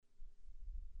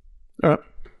All right.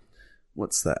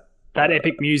 What's that? That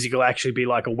epic music will actually be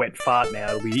like a wet fart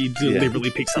now. We deliberately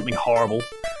pick something horrible.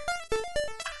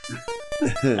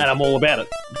 And I'm all about it.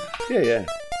 Yeah.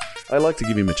 I like to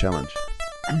give him a challenge.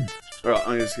 All right,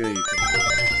 I'm just going to...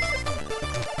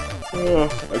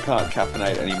 I can't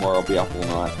caffeinate anymore. I'll be up all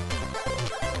night.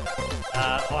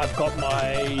 I've got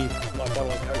my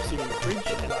bottle of Coke sitting in the fridge,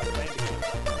 and I plan to...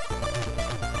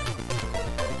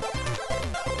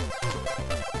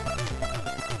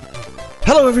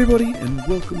 Hello, everybody, and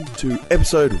welcome to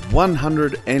episode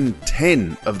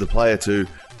 110 of the Player 2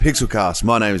 PixelCast.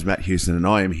 My name is Matt Houston, and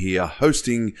I am here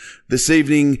hosting this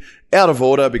evening out of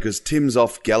order because Tim's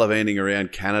off gallivanting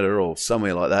around Canada or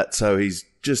somewhere like that, so he's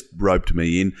just roped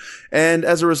me in. And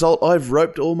as a result, I've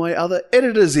roped all my other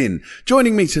editors in.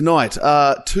 Joining me tonight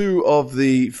are two of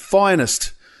the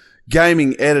finest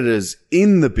gaming editors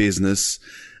in the business.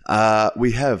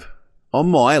 We have, on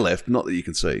my left, not that you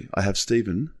can see, I have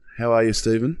Stephen. How are you,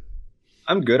 Stephen?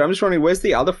 I'm good. I'm just wondering, where's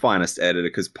the other finest editor?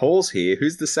 Because Paul's here.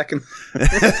 Who's the second?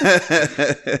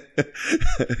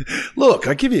 Look,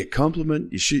 I give you a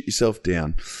compliment, you shoot yourself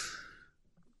down.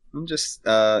 I'm just,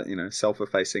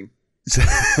 self-effacing.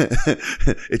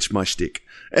 It's my shtick.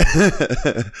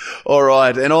 All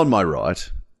right, and on my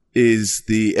right is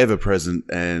the ever-present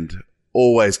and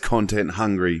always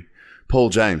content-hungry Paul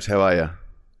James. How are you?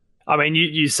 I mean,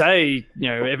 you say,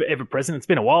 ever present. It's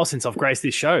been a while since I've graced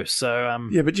this show, so...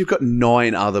 Yeah, but you've got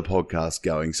 9 other podcasts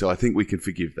going, so I think we can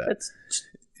forgive that. That's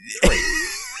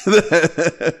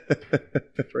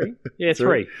 3. 3? Yeah,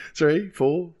 3. 3,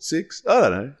 4, 6? I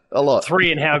don't know. A lot.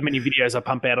 3 and however many videos I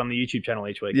pump out on the YouTube channel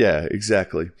each week. Yeah,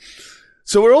 exactly.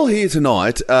 So we're all here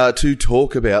tonight to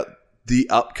talk about the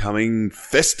upcoming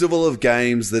festival of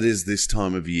games that is this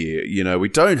time of year. You know, we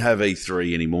don't have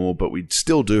E3 anymore, but we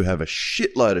still do have a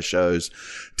shitload of shows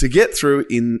to get through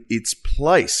in its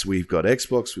place. We've got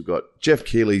Xbox, we've got Jeff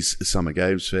Keighley's Summer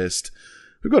Games Fest,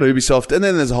 we've got Ubisoft, and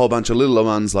then there's a whole bunch of little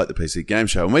ones like the PC Game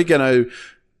Show. And we're going to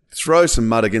throw some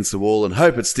mud against the wall and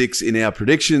hope it sticks in our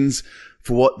predictions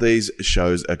for what these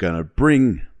shows are going to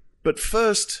bring. But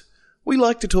first, we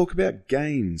like to talk about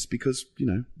games because,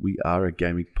 we are a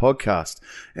gaming podcast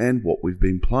and what we've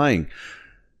been playing.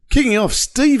 Kicking off,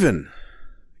 Stephen,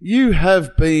 you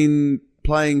have been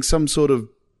playing some sort of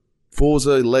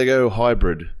Forza Lego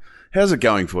hybrid. How's it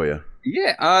going for you?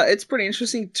 Yeah, it's pretty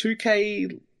interesting.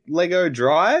 2K Lego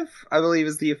Drive, I believe,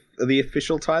 is the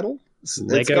official title. It's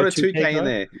got a 2K in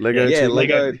there. Lego.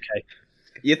 Lego 2K.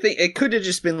 You think it could have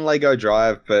just been Lego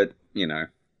Drive, but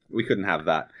we couldn't have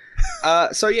that.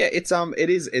 It's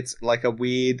like a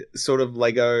weird sort of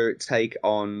Lego take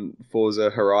on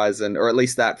Forza Horizon, or at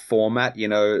least that format,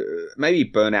 maybe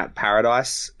Burnout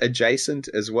Paradise adjacent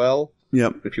as well.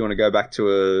 Yep. If you want to go back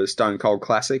to a Stone Cold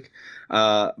classic.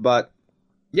 But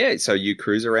yeah, so you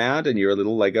cruise around and you're a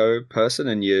little Lego person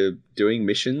and you're doing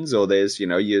missions, or there's,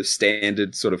 your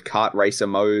standard sort of kart racer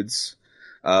modes.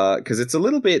 'Cause it's a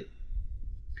little bit...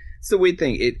 It's the weird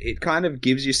thing. It kind of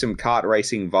gives you some kart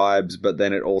racing vibes, but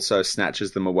then it also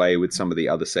snatches them away with some of the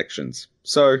other sections.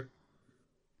 So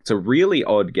it's a really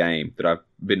odd game that I've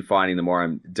been finding the more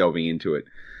I'm delving into it.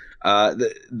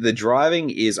 The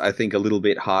driving is, I think, a little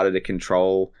bit harder to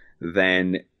control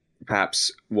than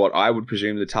perhaps what I would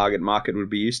presume the target market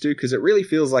would be used to, because it really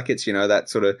feels like it's, that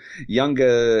sort of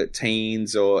younger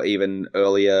teens or even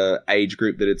earlier age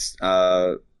group that it's...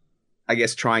 I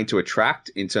guess trying to attract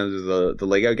in terms of the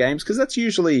Lego games, because that's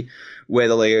usually where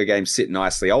the Lego games sit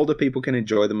nicely. Older people can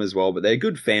enjoy them as well, but they're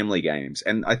good family games.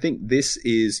 And I think this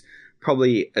is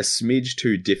probably a smidge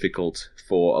too difficult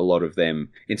for a lot of them.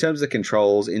 In terms of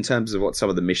controls, in terms of what some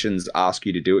of the missions ask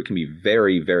you to do, it can be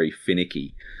very, very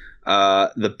finicky.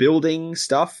 The building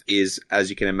stuff is, as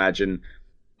you can imagine,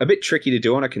 a bit tricky to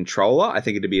do on a controller. I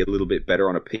think it'd be a little bit better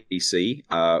on a PC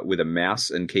with a mouse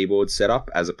and keyboard setup,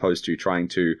 as opposed to trying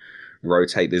to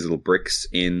rotate these little bricks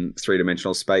in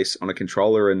 3-dimensional space on a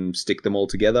controller and stick them all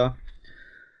together.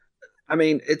 I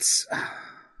mean, it's...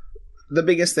 The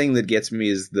biggest thing that gets me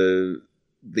is the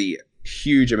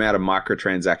huge amount of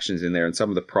microtransactions in there and some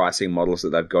of the pricing models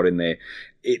that they've got in there.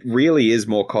 It really is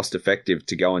more cost effective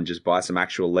to go and just buy some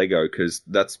actual Lego, because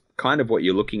that's kind of what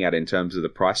you're looking at in terms of the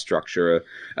price structure.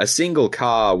 A single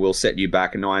car will set you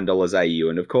back $9 AU,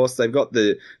 and of course they've got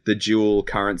the dual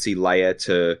currency layer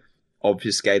to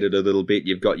obfuscate it a little bit.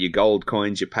 You've got your gold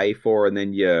coins you pay for, and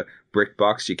then your brick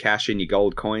bucks you cash in your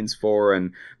gold coins for,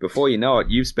 and before you know it,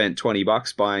 you've spent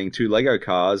 $20 buying 2 Lego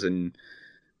cars, and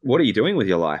what are you doing with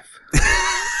your life?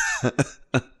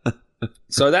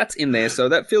 So that's in there. So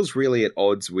that feels really at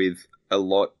odds with a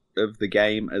lot of the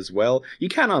game as well. You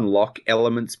can unlock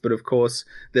elements, but of course,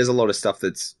 there's a lot of stuff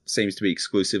that seems to be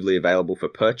exclusively available for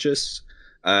purchase.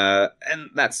 And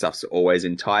that stuff's always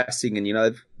enticing.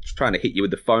 And, trying to hit you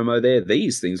with the FOMO there.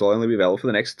 These things will only be available for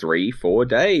the next 3-4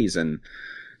 days. And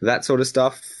that sort of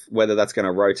stuff, whether that's going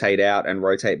to rotate out and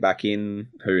rotate back in,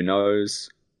 who knows?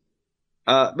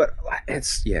 But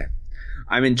it's, yeah.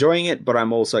 I'm enjoying it, but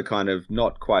I'm also kind of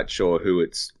not quite sure who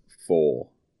it's for.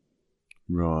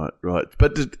 Right.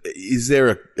 But is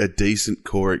there a decent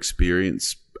core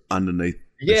experience underneath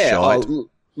the shite?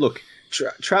 Look,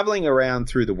 traveling around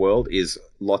through the world is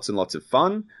lots and lots of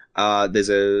fun. There's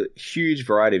a huge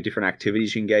variety of different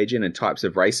activities you engage in and types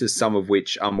of races, some of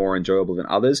which are more enjoyable than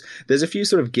others. There's a few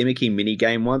sort of gimmicky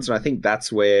mini-game ones, and I think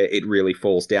that's where it really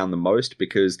falls down the most,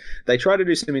 because they try to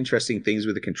do some interesting things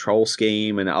with the control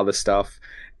scheme and other stuff,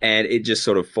 and it just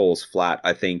sort of falls flat.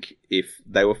 I think if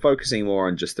they were focusing more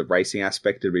on just the racing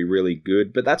aspect, it'd be really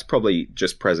good, but that's probably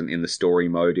just present in the story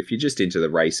mode. If you're just into the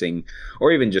racing,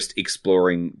 or even just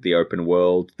exploring the open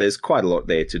world, there's quite a lot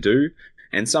there to do.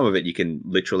 And some of it you can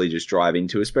literally just drive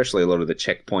into, especially a lot of the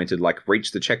checkpointed, like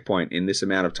reach the checkpoint in this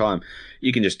amount of time.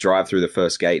 You can just drive through the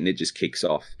first gate and it just kicks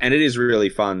off. And it is really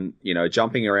fun,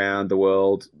 jumping around the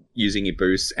world, using your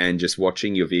boosts and just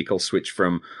watching your vehicle switch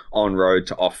from on-road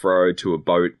to off-road to a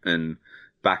boat and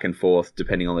back and forth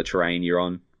depending on the terrain you're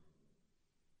on.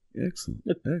 Excellent.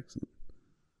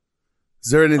 Is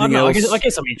there anything else? I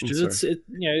guess I'm interested.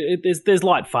 There's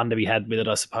light fun to be had with it,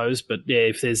 I suppose. But yeah,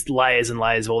 if there's layers and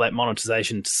layers of all that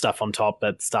monetization stuff on top,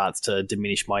 that starts to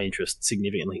diminish my interest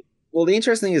significantly. Well, the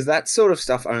interesting thing is that sort of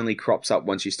stuff only crops up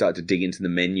once you start to dig into the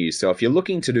menu. So if you're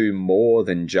looking to do more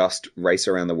than just race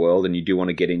around the world and you do want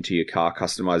to get into your car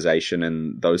customization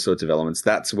and those sorts of elements,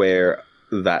 that's where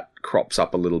that crops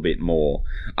up a little bit more.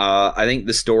 I think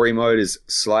the story mode is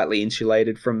slightly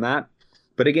insulated from that.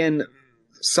 But again,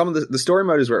 some of the story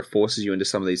mode is where it forces you into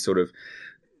some of these sort of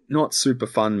not super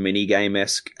fun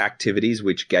mini-game-esque activities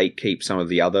which gatekeep some of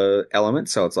the other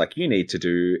elements. So it's like, you need to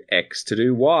do X to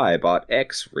do Y, but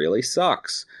X really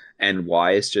sucks. And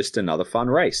Y is just another fun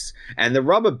race. And the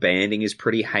rubber banding is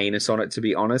pretty heinous on it, to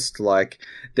be honest. Like,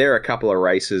 there are a couple of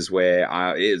races where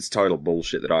it's total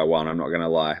bullshit that I won, I'm not going to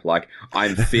lie. Like,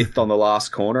 I'm fifth on the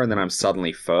last corner and then I'm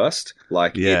suddenly first.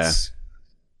 Like, it's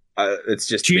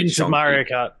just... Students of Mario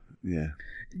Kart.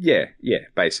 Yeah,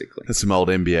 basically. That's some old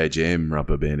NBA Jam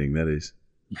rubber banding, that is.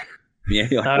 Yeah,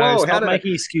 you're like, no, stop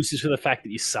making excuses for the fact that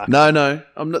you suck. No,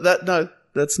 I'm not that. No,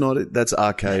 that's not it. That's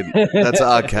arcade. That's an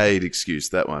arcade excuse.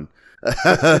 That one.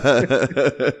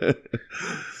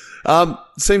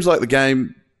 Seems like the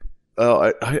game.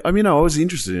 I was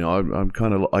interested in it. I'm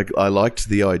kind of. I liked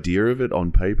the idea of it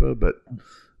on paper, but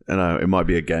it might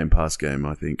be a Game Pass game,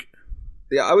 I think.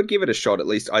 Yeah, I would give it a shot at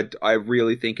least. I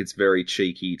really think it's very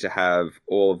cheeky to have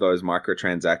all of those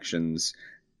microtransactions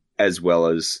as well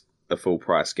as a full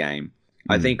price game.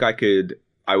 I think I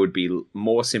would be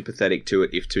more sympathetic to it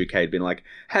if 2K had been like,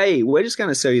 hey, we're just going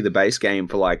to sell you the base game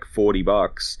for like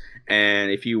 $40. And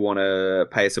if you want to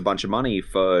pay us a bunch of money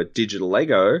for digital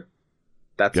Lego,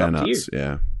 that's up to you.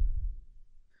 Yeah.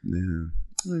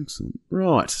 Excellent.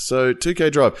 Right. So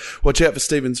 2K Drive. Watch out for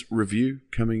Stephen's review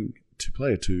coming to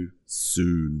Player 2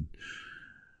 soon.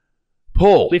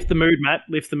 Paul. Lift the mood, Matt.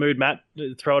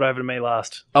 Throw it over to me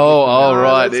last.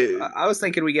 Right. I was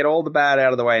thinking we get all the bad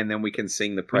out of the way and then we can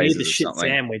sing the praises. We need the shit something.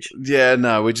 sandwich. Yeah,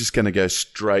 no, we're just going to go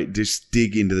straight, just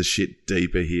dig into the shit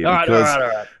deeper here. All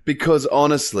right. Because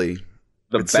honestly,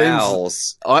 the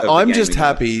bowels. I'm just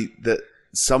happy that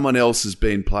someone else has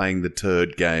been playing the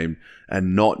turd game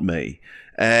and not me.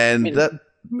 And that's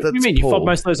you mean you fob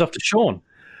most of those off to Sean?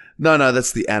 No,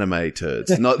 that's the anime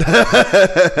turds. Not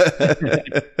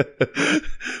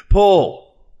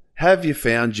Paul, have you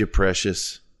found your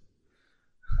precious?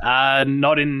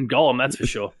 Not in Golem, that's for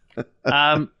sure.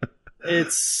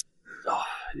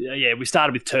 We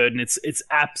started with turd, and it's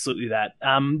absolutely that.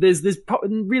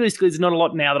 Realistically, there's not a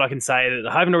lot now that I can say that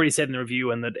I haven't already said in the review,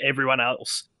 and that everyone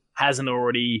else hasn't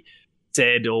already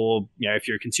said, or if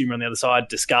you're a consumer on the other side,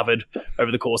 discovered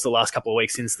over the course of the last couple of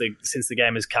weeks since the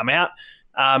game has come out.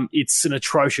 It's an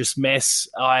atrocious mess.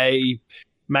 I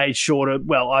made sure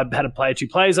I had a player 2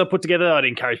 players I put together. I'd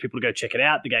encourage people to go check it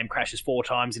out. The game crashes 4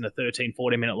 times in a 13,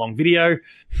 14-minute long video.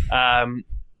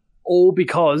 All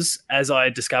because, as I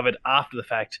discovered after the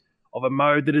fact, of a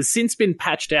mode that has since been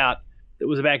patched out that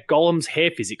was about Golem's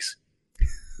hair physics. It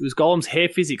was Golem's hair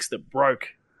physics that broke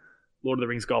Lord of the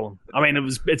Rings Golem. I mean,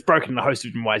 it's broken in a host of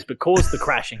different ways, but caused the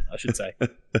crashing, I should say.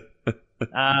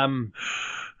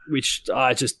 Which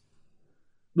I just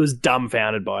was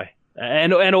dumbfounded by.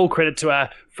 And all credit to our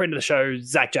friend of the show,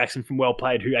 Zach Jackson from Well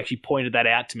Played, who actually pointed that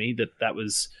out to me, that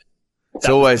was It's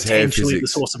always hair potentially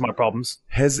physics. the source of my problems.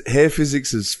 Hair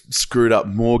physics has screwed up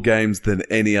more games than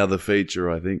any other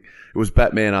feature, I think. It was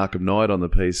Batman Arkham Knight on the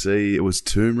PC. It was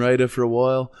Tomb Raider for a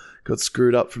while. Got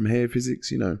screwed up from hair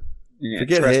physics, Yeah,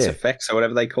 Forget Tourette's hair. effects or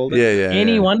whatever they called it. Yeah.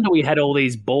 Any wonder we had all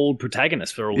these bald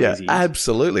protagonists for all Yeah, these years.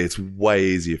 absolutely. It's way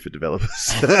easier for developers.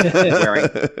 Wearing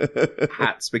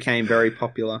hats became very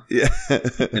popular. Yeah.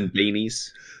 And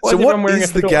beanies. Why So is everyone what wearing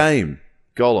is a the fedora? game,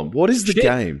 Gollum? What is the Shit.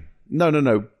 game?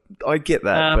 No. I get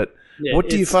that, but yeah, what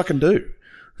do you it's fucking do?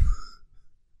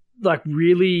 like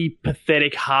really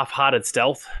pathetic, half-hearted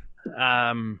stealth.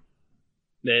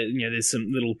 There's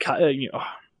some little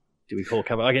do we call it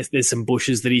cover? I guess there's some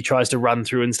bushes that he tries to run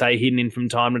through and stay hidden in from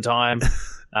time to time,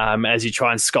 as you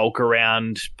try and skulk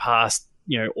around past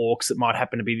orcs that might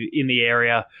happen to be in the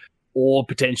area, or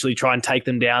potentially try and take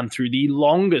them down through the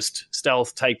longest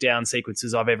stealth takedown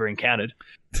sequences I've ever encountered.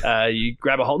 You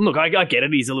grab a hold. Look, I get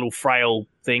it. He's a little frail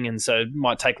thing, and so it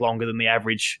might take longer than the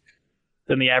average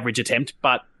attempt.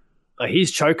 But he's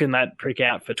choking that prick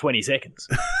out for 20 seconds.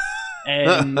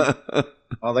 And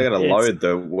Oh, they got to load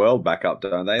the world back up,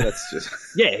 don't they? That's just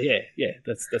yeah.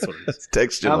 That's what it is. It's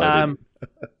texture loading.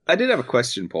 I did have a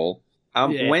question, Paul.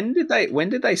 Yeah. When did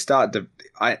they start?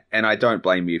 I don't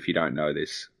blame you if you don't know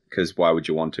this, because why would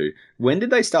you want to? When did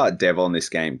they start dev on this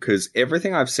game? Because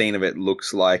everything I've seen of it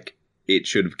looks like it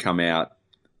should have come out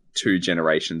 2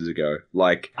 generations ago,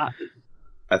 like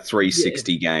a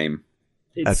 360 game.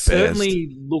 It At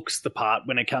certainly looks the part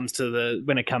when it comes to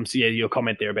your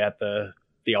comment there about the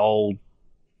old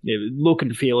look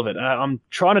and feel of it. I'm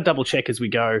trying to double check as we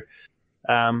go.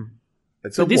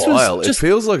 It's a this was while. It just-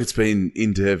 feels like it's been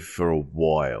in dev for a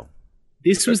while.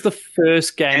 This was the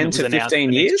first game 10 that was to announced 15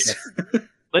 for next years, gen.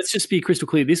 Let's just be crystal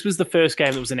clear. This was the first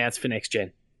game that was announced for next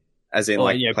gen. as in Or,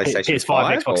 like PlayStation PS5,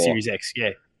 5, Xbox or? Series X. Yeah,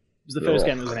 it was the first Ugh.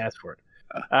 game that was announced for it.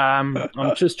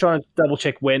 I'm just trying to double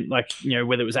check when,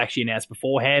 whether it was actually announced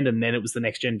beforehand and then it was the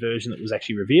next gen version that was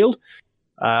actually revealed.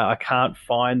 I can't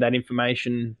find that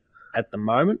information at the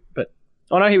moment, but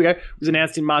no, here we go. It was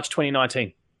announced in March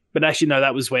 2019. But actually, no,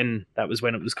 that was when it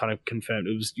was kind of confirmed.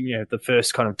 It was the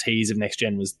first kind of tease of next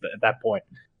gen was at that point.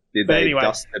 Did But they anyway.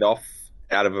 dust it off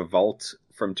out of a vault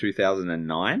from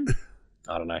 2009?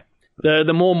 I don't know.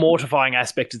 The more mortifying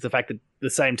aspect is the fact that the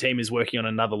same team is working on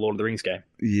another Lord of the Rings game.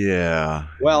 Yeah.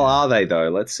 Well, are they though?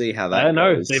 Let's see how that I don't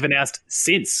know. goes. They've announced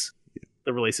since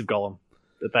the release of Gollum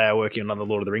that they are working on another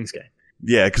Lord of the Rings game.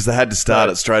 Yeah, because they had to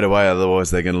start it straight away, otherwise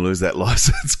they're going to lose that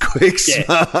license quick.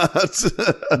 Yeah.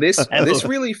 Smart.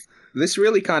 This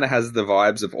really kind of has the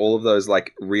vibes of all of those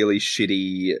like really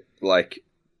shitty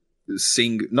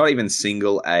not even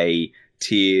single A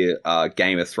tier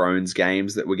Game of Thrones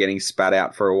games that were getting spat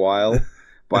out for a while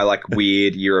by like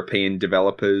weird European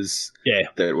developers. Yeah.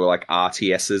 That were like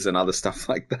RTSs and other stuff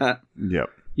like that. Yep.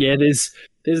 Yeah, there's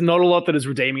not a lot that is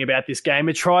redeeming about this game.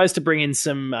 It tries to bring in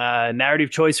some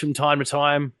narrative choice from time to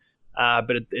time,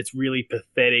 but it's really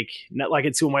pathetic. Like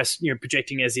it's almost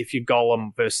projecting as if you're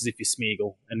Gollum versus if you're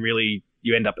Smeagol, and really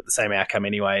you end up at the same outcome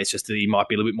anyway. It's just that he might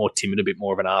be a little bit more timid, a bit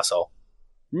more of an arsehole.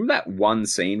 Remember that one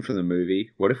scene from the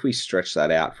movie? What if we stretch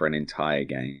that out for an entire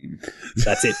game?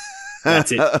 That's it.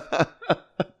 That's it.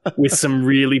 With some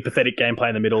really pathetic gameplay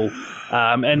in the middle,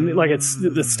 and like it's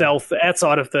the stealth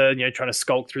outside of the trying to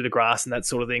skulk through the grass and that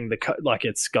sort of thing.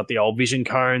 It's got the old vision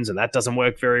cones and that doesn't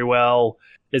work very well.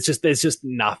 There's just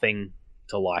nothing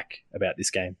to like about this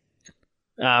game.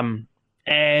 And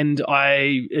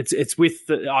it's with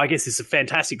I guess it's a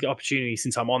fantastic opportunity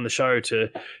since I'm on the show to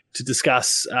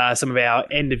discuss some of our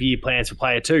end of year plans for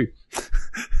Player 2.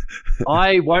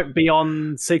 I won't be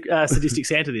on Sadistic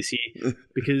Santa this year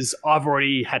because I've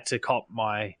already had to cop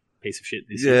my piece of shit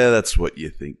this year. Yeah, that's what you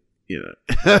think.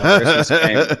 Christmas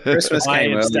I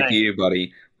came am early staying. for you,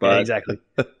 buddy. But Yeah, exactly.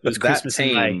 It was Christmas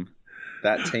in May.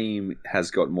 that team has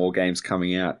got more games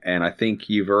coming out, and I think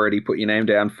you've already put your name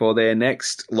down for their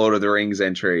next Lord of the Rings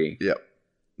entry. Yep.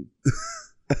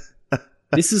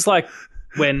 This is like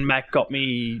when Mac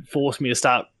forced me to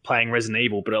start playing Resident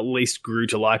Evil, but at least grew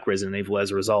to like Resident Evil as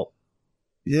a result.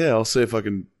 Yeah, I'll see if I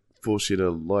can force you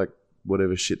to like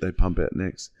whatever shit they pump out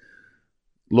next.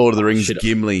 Lord of the Rings Shit.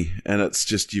 Gimli, and it's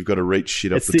just you've got to reach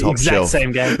shit It's off the top exact shelf.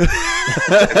 same game.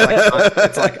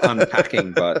 It's like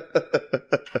unpacking, but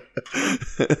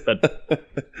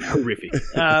But horrific.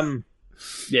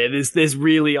 Yeah, there's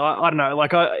really I don't know.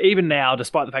 Like even now,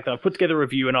 despite the fact that I've put together a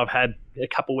review and I've had a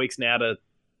couple of weeks now to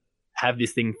have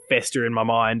this thing fester in my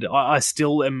mind, I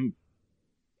still am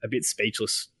a bit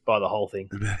speechless by the whole thing.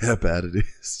 About how bad it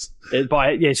is.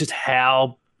 It's just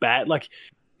how bad. Like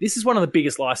this is one of the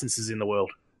biggest licenses in the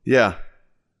world. Yeah.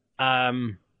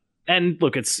 And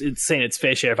look, it's seen its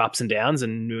fair share of ups and downs,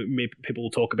 and people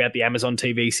will talk about the Amazon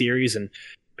TV series, and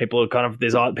people are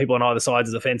there's people on either sides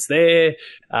of the fence there.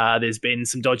 There's been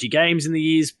some dodgy games in the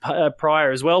years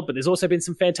prior as well, but there's also been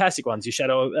some fantastic ones. Your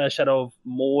Shadow of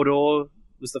Mordor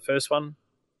was the first one.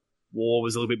 War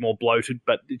was a little bit more bloated,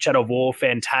 but Shadow of War,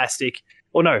 fantastic.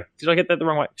 Or no, did I get that the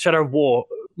wrong way? Shadow of War,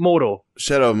 Mordor.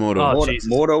 Shadow of Mordor. Oh,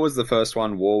 Mordor was the first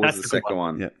one. War was the second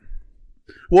one. Yeah.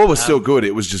 War was still good.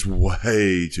 It was just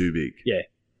way too big. Yeah.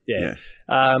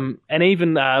 And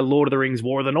even Lord of the Rings: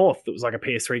 War of the North, that was like a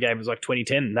PS3 game. It was like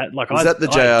 2010. Was that the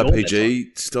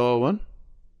JRPG style one?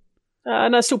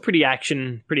 No, still pretty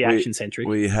action centric.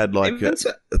 We had like a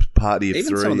party of even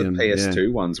 3. Some of the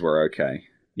PS2 ones were okay.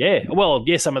 Yeah, well,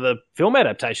 yeah, some of the film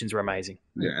adaptations were amazing.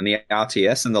 Yeah, and the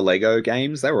RTS and the Lego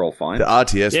games, they were all fine. The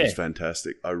RTS was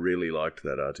fantastic. I really liked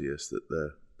that RTS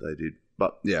that they did.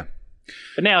 But yeah.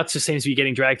 But now it just seems to be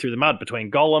getting dragged through the mud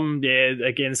between Gollum. Yeah,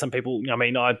 again, some people, I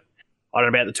mean, I don't know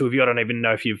about the two of you. I don't even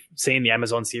know if you've seen the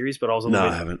Amazon series, but I was a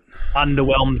little bit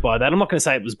underwhelmed by that. I'm not going to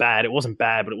say it was bad. It wasn't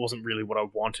bad, but it wasn't really what I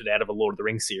wanted out of a Lord of the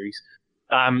Rings series.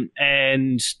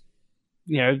 And,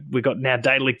 you know, we've got now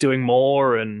Daedalic doing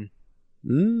more and...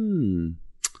 Going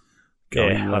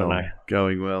well. I don't know.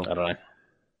 Going well. I don't know.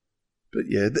 But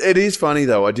yeah, it is funny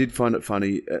though. I did find it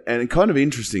funny and kind of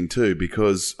interesting too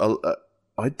because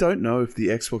I don't know if the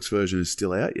Xbox version is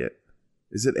still out yet.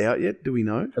 Is it out yet? Do we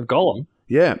know? Of Gollum?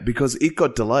 Yeah, because it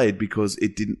got delayed because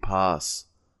it didn't pass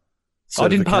I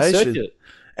didn't pass certification. cert yet.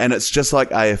 And it's just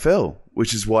like AFL,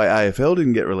 which is why AFL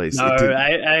didn't get released. No,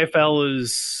 AFL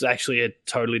is actually a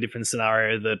totally different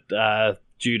scenario that...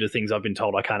 due to things I've been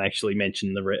told, I can't actually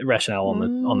mention the rationale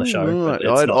on the show. Right.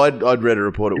 I'd read a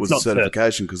report it was a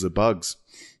certification because of bugs.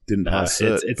 Didn't pass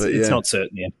cert. It's not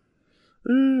certain, yeah.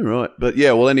 Right. But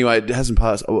yeah, well, anyway, it hasn't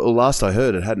passed. Well, last I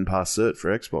heard, it hadn't passed cert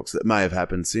for Xbox. That may have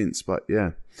happened since, but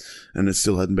yeah. And it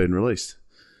still hadn't been released.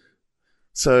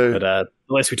 So, but the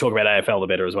less we talk about AFL, the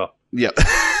better as well. Yeah.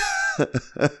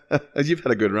 You've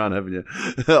had a good run, haven't you?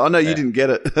 I know you didn't get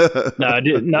it. We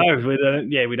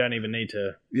don't even need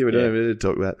to. Yeah, we don't even need to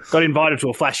talk about it. Got invited to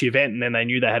a flashy event, and then they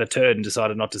knew they had a turd and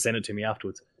decided not to send it to me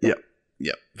afterwards. Yeah,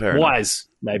 fair enough. Wise,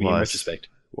 maybe in retrospect.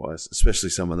 Wise, especially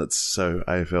someone that's so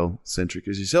AFL centric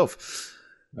as yourself.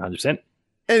 100%.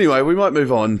 Anyway, we might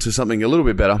move on to something a little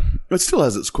bit better. It still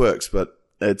has its quirks, but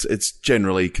it's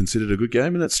generally considered a good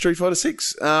game, and that's Street Fighter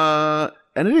 6. And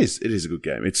it is a good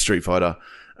game. It's Street Fighter.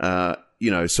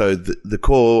 So the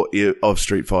core of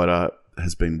Street Fighter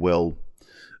has been well,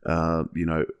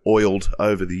 oiled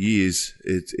over the years.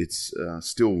 It's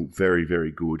still very,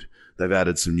 very good. They've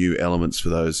added some new elements for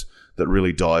those that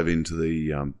really dive into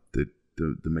the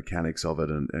mechanics of it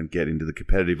and get into the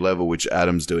competitive level, which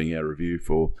Adam's doing our review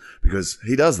for because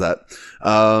he does that.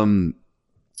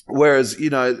 Whereas,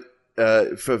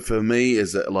 for me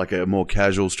as like a more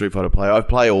casual Street Fighter player, I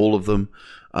play all of them.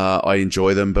 I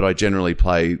enjoy them, but I generally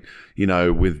play,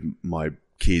 with my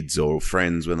kids or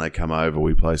friends when they come over.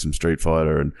 We play some Street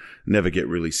Fighter and never get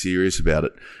really serious about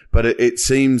it. But it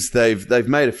seems they've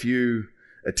made a few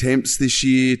attempts this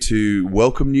year to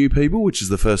welcome new people, which is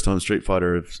the first time Street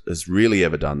Fighter has really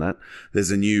ever done that.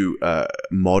 There's a new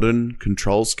modern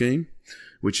control scheme,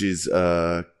 which is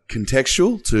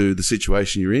contextual to the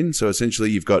situation you're in. So essentially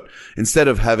you've got, instead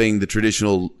of having the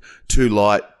traditional 2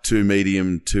 light, 2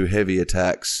 medium, 2 heavy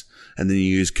attacks, and then you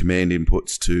use command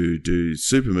inputs to do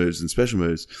super moves and special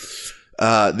moves,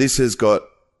 this has got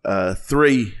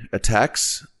 3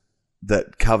 attacks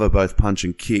that cover both punch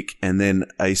and kick, and then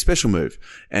a special move.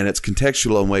 And it's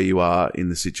contextual on where you are in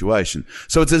the situation.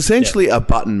 So it's essentially a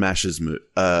button mashers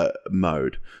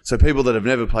mode. So people that have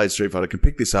never played Street Fighter can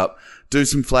pick this up, do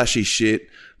some flashy shit,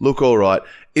 look all right.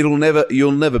 You'll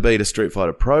never beat a Street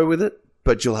Fighter Pro with it,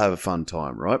 but you'll have a fun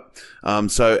time, right?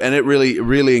 And it really,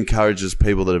 really encourages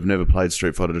people that have never played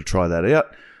Street Fighter to try that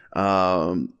out.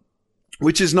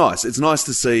 Which is nice. It's nice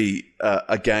to see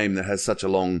a game that has such a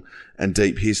long and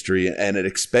deep history, and it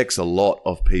expects a lot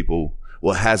of people,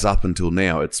 well, has up until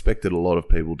now, expected a lot of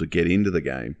people to get into the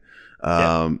game.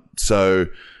 So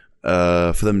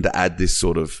for them to add this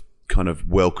sort of kind of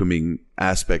welcoming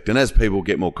aspect, and as people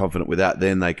get more confident with that,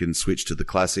 then they can switch to the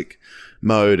classic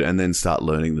mode and then start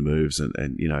learning the moves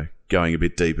and going a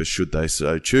bit deeper should they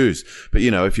so choose. But,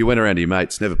 if you went around to your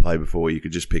mates, never played before, you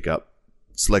could just pick up,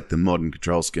 select the modern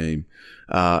control scheme,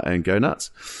 and go nuts,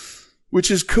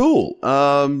 which is cool.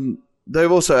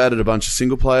 They've also added a bunch of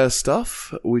single player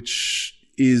stuff, which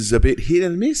is a bit hit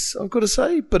and miss, I've got to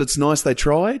say, but it's nice they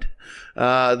tried.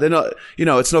 They're not,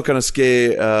 it's not going to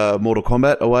scare Mortal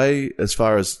Kombat away as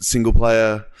far as single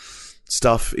player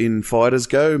stuff in fighters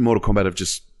go, Mortal Kombat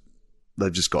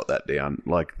they've just got that down.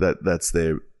 Like that's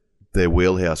their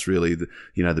wheelhouse, really. The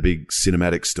big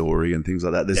cinematic story and things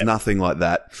like that. There's nothing like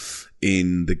that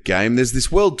in the game. There's this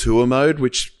world tour mode,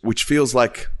 which feels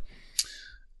like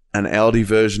an Audi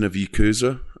version of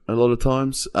Yakuza a lot of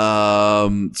times.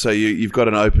 So you've got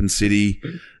an open city.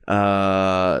 You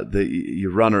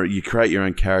create your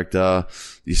own character.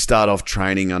 You start off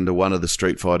training under one of the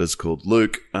Street Fighters called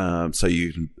Luke, so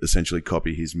you can essentially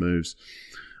copy his moves.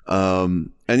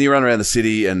 And you run around the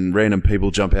city, and random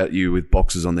people jump at you with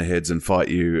boxes on their heads and fight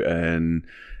you. And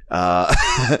and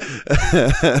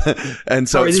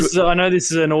so I know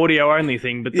this is an audio only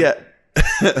thing, but the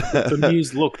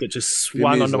amused look that just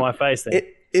swung onto my face there.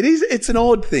 It's an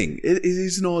odd thing. It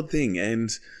is an odd thing, and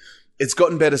it's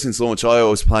gotten better since launch. I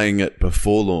was playing it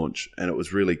before launch, and it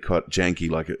was really quite janky.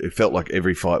 Like it felt like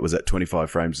every fight was at 25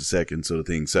 frames a second, sort of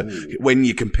thing. So when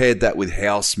you compared that with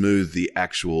how smooth the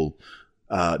actual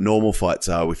normal fights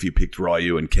are, if you picked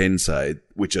Ryu and Ken, say,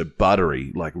 which are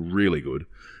buttery, like really good,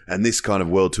 and this kind of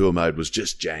world tour mode was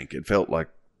just jank. It felt like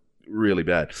really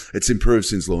bad. It's improved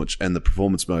since launch, and the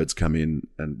performance modes come in,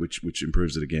 and which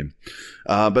improves it again.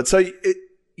 But so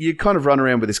you kind of run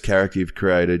around with this character you've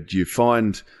created. You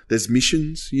find there's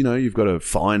missions. You've got to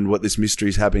find what this mystery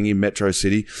is happening in Metro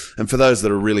City. And for those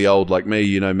that are really old like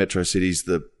me, Metro City's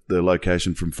the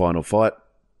location from Final Fight.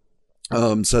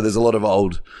 So there's a lot of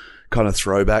old kind of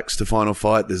throwbacks to Final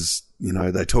Fight. There's,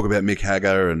 they talk about Mick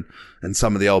Hagar and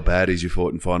some of the old baddies you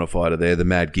fought in Final Fight are there. The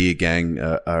Mad Gear Gang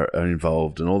are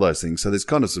involved and all those things. So there's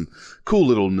kind of some cool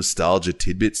little nostalgia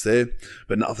tidbits there,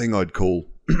 but nothing I'd call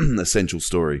essential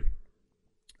story.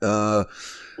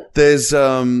 There's,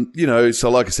 so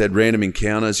like I said, random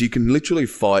encounters. You can literally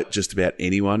fight just about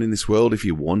anyone in this world if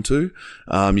you want to.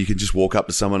 You can just walk up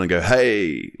to someone and go,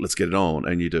 hey, let's get it on.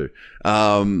 And you do.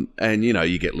 And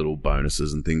you get little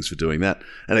bonuses and things for doing that.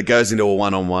 And it goes into a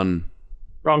one-on-one.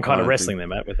 Wrong kind of wrestling there,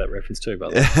 Matt, with that reference too,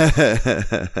 by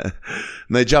the way.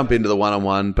 And they jump into the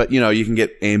one-on-one, but you can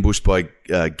get ambushed by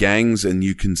gangs, and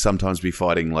you can sometimes be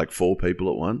fighting like 4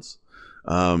 people at once.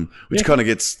 Which kind of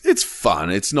it's fun.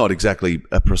 It's not exactly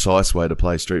a precise way to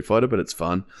play Street Fighter, but it's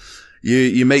fun.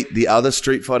 You meet the other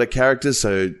Street Fighter characters.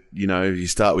 So, you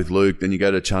start with Luke, then you go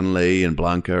to Chun-Li and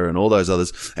Blanca and all those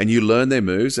others, and you learn their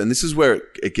moves. And this is where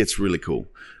it gets really cool.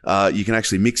 You can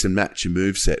actually mix and match your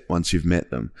moveset once you've met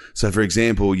them. So, for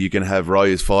example, you can have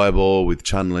Ryu's Fireball with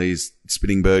Chun-Li's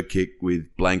spinning bird kick with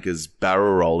Blanca's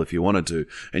barrel roll if you wanted to.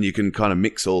 And you can kind of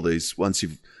mix all these once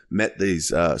you've met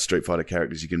these Street Fighter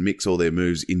characters. You can mix all their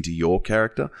moves into your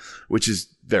character, which is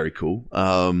very cool.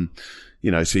 So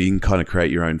you can kind of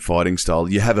create your own fighting style.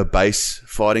 You have a base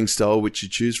fighting style which you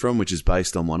choose from, which is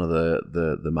based on one of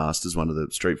the masters, one of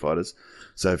the Street Fighters.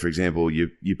 So, for example, you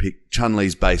pick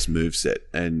Chun-Li's base moveset,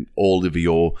 and all of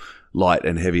your light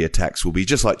and heavy attacks will be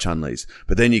just like Chun-Li's.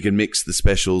 But then you can mix the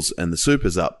specials and the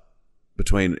supers up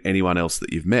between anyone else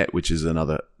that you've met, which is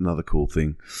another cool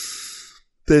thing.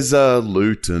 There's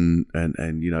loot and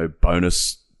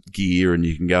bonus gear, and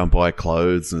you can go and buy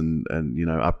clothes and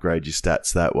upgrade your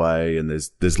stats that way. And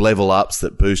there's level ups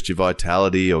that boost your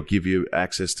vitality or give you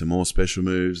access to more special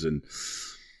moves. And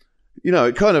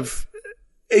it kind of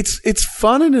it's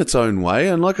fun in its own way.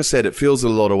 And like I said, it feels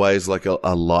in a lot of ways like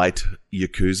a light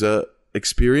Yakuza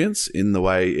experience in the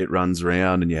way it runs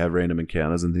around and you have random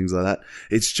encounters and things like that.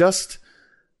 It's just,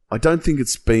 I don't think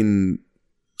it's been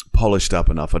polished up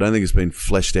enough. I don't think it's been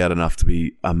fleshed out enough to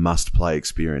be a must-play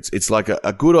experience. It's like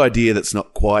a good idea that's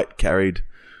not quite carried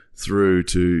through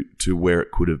to where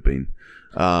it could have been.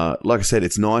 Like I said,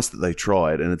 it's nice that they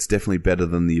tried, and it's definitely better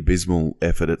than the abysmal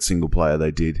effort at single player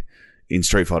they did in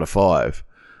Street Fighter V.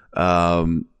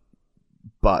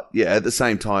 But yeah, at the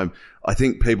same time, I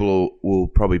think people will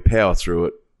probably power through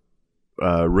it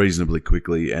reasonably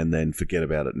quickly and then forget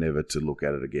about it, never to look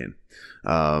at it again.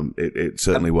 It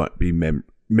certainly won't be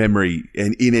memory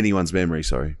in anyone's memory.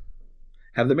 Sorry.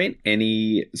 Have there been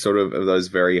any sort of those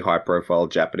very high-profile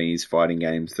Japanese fighting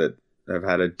games that have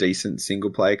had a decent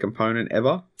single-player component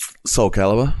ever? Soul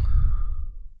Calibur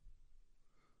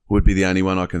would be the only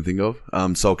one I can think of.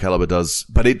 Soul Calibur does,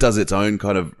 but it does its own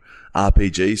kind of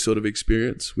RPG sort of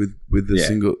experience with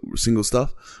the single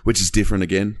stuff, which is different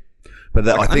again. But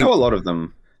I think I know a lot of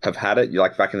them have had it.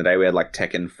 Like back in the day, we had like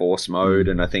Tekken Force mode,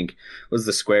 and I think was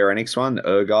the Square Enix one,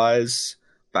 Guys,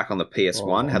 back on the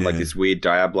PS1, had like this weird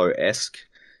Diablo-esque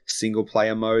single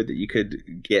player mode that you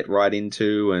could get right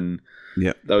into, and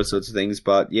those sorts of things.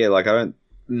 But yeah, like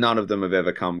none of them have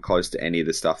ever come close to any of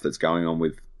the stuff that's going on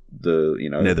with the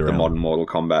the modern Mortal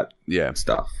Kombat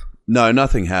stuff. No,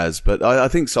 nothing has, but I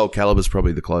think Soul Calibur is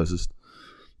probably the closest.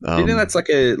 Do you think that's like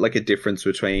a difference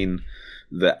between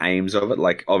the aims of it?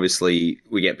 Like, obviously,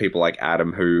 we get people like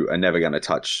Adam who are never going to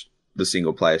touch the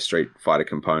single player Street Fighter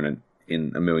component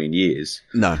in a million years.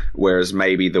 No. Whereas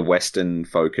maybe the Western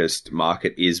focused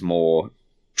market is more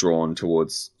drawn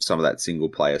towards some of that single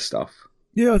player stuff.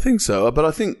 Yeah, I think so. But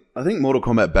I think Mortal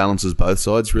Kombat balances both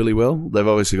sides really well. They've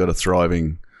obviously got a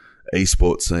thriving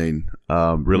esports scene,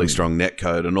 really strong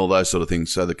netcode and all those sort of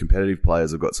things. So the competitive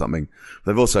players have got something.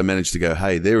 They've also managed to go,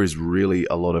 hey, there is really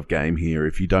a lot of game here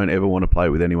if you don't ever want to play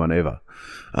with anyone ever,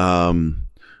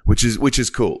 which is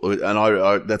cool. And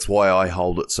I that's why I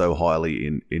hold it so highly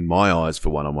in my eyes for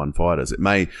one-on-one fighters. It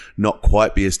may not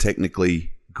quite be as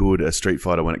technically good as Street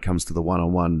Fighter when it comes to the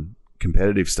one-on-one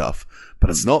competitive stuff, but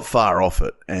it's not far off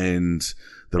it. And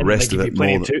the rest of it,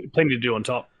 plenty to do on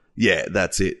top. Yeah,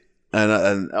 that's it.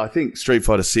 And I think Street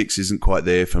Fighter 6 isn't quite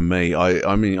there for me.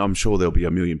 I mean, I'm sure there'll be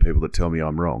a million people that tell me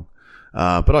I'm wrong.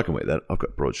 But I can wear that. I've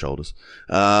got broad shoulders.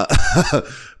 But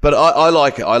I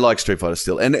like it. I like Street Fighter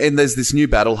still. And there's this new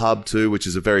battle hub too, which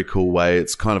is a very cool way.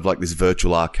 It's kind of like this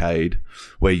virtual arcade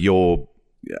where your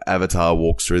avatar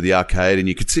walks through the arcade and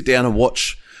you could sit down and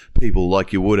watch people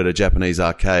like you would at a Japanese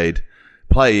arcade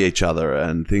play each other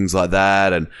and things like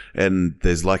that. And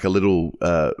there's like a little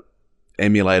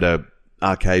emulator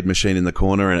arcade machine in the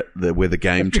corner where the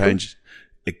game changes.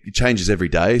 It changes every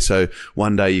day. So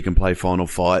one day you can play Final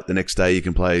Fight, the next day you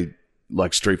can play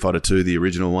like Street Fighter 2, the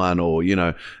original one, or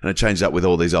and it changes up with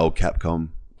all these old Capcom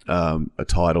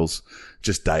titles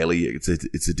just daily. It's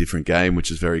a different game, which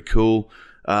is very cool.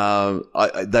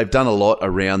 They've done a lot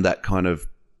around that kind of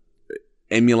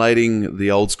emulating the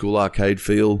old school arcade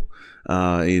feel.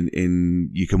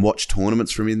 You can watch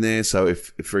tournaments from in there. So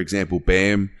if for example,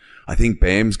 BAM, I think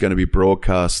BAM's going to be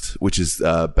broadcast, which is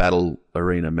Battle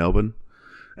Arena Melbourne,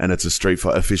 and it's a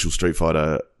official Street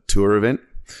Fighter tour event.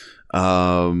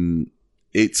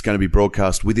 It's going to be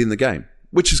broadcast within the game,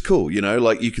 which is cool.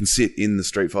 Like you can sit in the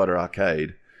Street Fighter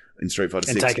arcade in Street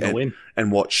Fighter 6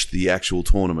 and watch the actual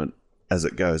tournament as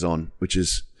it goes on, which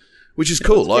is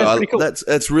cool. Cool.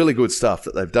 That's really good stuff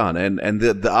that they've done, and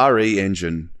the RE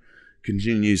engine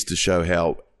continues to show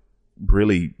how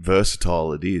really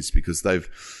versatile it is, because they've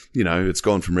it's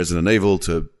gone from Resident Evil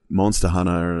to Monster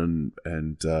Hunter and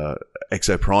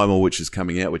Exoprimal, which is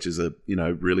coming out, which is a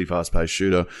really fast-paced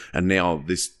shooter, and now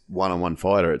this one-on-one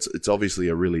fighter. It's obviously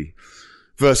a really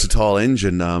versatile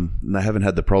engine, and they haven't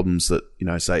had the problems that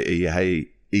say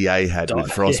EA had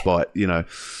with Frostbite,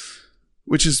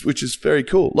 which is very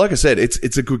cool. Like I said,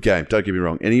 it's a good game. Don't get me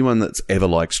wrong. Anyone that's ever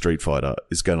liked Street Fighter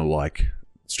is going to like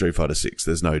Street Fighter 6.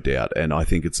 There's no doubt, and I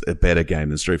think it's a better game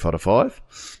than Street Fighter 5.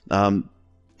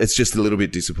 It's just a little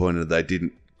bit disappointed that they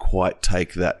didn't quite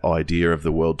take that idea of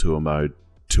the World Tour mode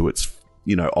to its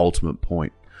ultimate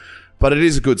point. But it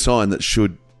is a good sign that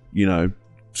should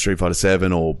Street Fighter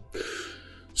 7 or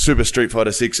Super Street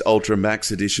Fighter 6 Ultra Max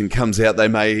Edition comes out, they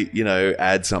may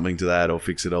add something to that or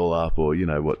fix it all up, or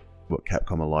what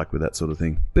Capcom are like with that sort of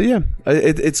thing. But yeah,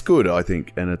 it's good, I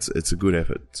think, and it's a good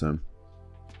effort. So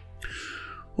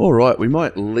all right, we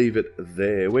might leave it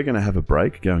there. We're going to have a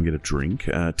break, go and get a drink.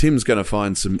 Tim's going to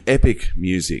find some epic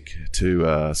music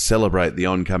to celebrate the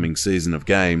oncoming season of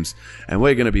games, and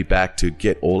we're going to be back to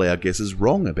get all our guesses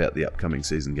wrong about the upcoming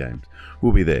season games.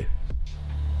 We'll be there.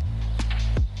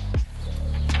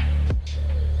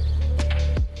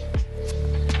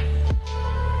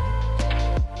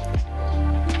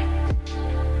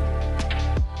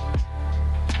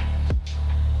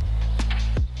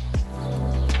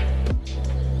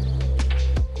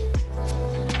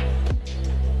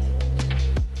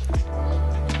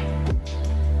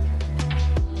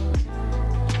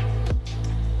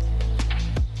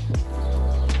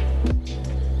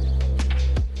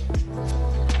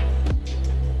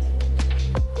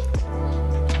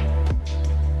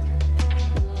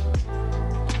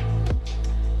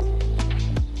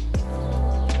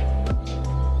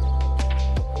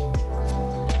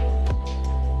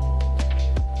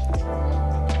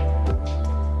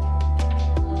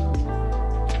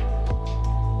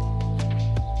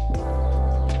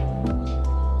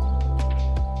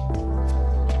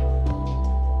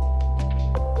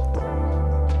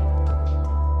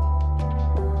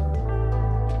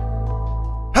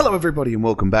 Hello everybody and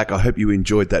welcome back. I hope you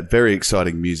enjoyed that very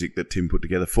exciting music that Tim put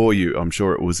together for you. I'm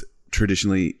sure it was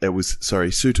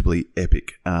suitably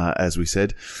epic, as we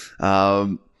said.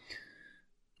 We're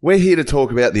here to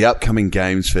talk about the upcoming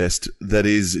Games Fest that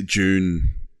is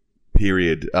June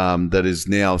period, that is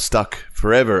now stuck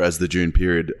forever as the June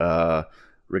period,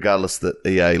 regardless that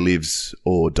EA lives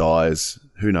or dies.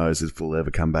 Who knows if it'll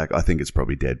ever come back. I think it's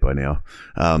probably dead by now.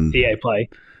 EA Play.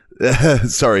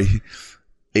 Sorry.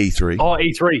 E3. Oh,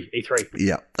 E3.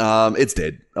 Yeah, it's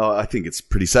dead. I think it's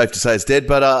pretty safe to say it's dead,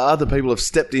 but other people have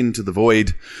stepped into the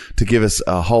void to give us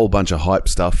a whole bunch of hype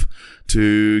stuff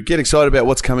to get excited about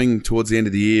what's coming towards the end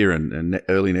of the year and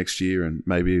early next year and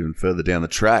maybe even further down the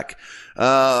track.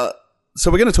 So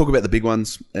we're going to talk about the big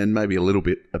ones and maybe a little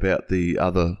bit about the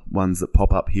other ones that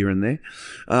pop up here and there.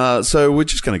 So we're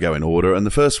just going to go in order. And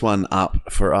the first one up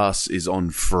for us is on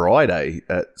Friday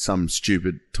at some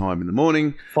stupid time in the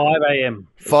morning. 5 a.m.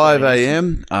 5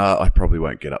 a.m. I probably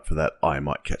won't get up for that. I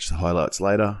might catch the highlights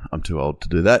later. I'm too old to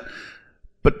do that.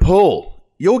 But Paul,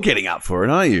 you're getting up for it,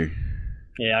 aren't you?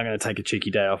 Yeah, I'm going to take a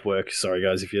cheeky day off work. Sorry,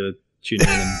 guys, if you're tuning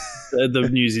in. The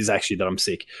news is actually that I'm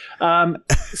sick. Oh,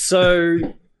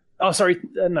 sorry.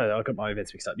 No, I got my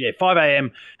events mixed up. Yeah, 5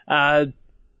 a.m.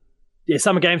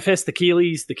 Summer Game Fest, the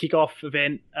Keeleys, the kickoff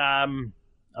event.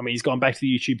 He's gone back to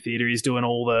the YouTube theatre. He's doing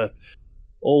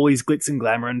all his glitz and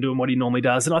glamour and doing what he normally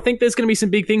does. And I think there's going to be some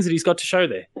big things that he's got to show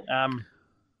there.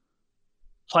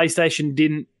 PlayStation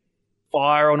didn't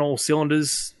fire on all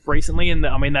cylinders recently, and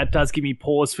that does give me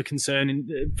pause for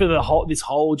concern for this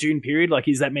whole June period. Like,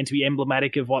 is that meant to be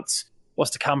emblematic of what's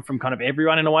to come from kind of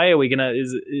everyone in a way? Are we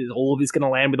is all of this gonna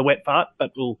land with a wet fart?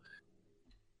 But we'll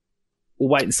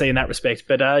wait and see in that respect.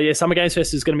 But Summer Games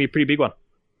Fest is going to be a pretty big one,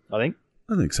 I think.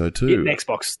 I think so too. It and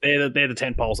Xbox, they're the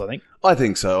tent poles, I think. I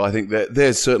think so. I think that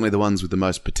they're certainly the ones with the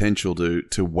most potential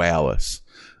to wow us.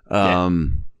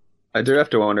 I do have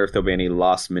to wonder if there'll be any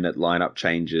last minute lineup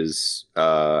changes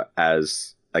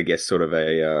as, I guess, sort of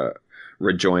a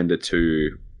rejoinder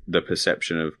to the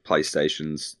perception of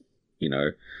PlayStation's,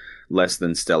 less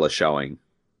than stellar showing.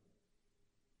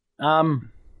 I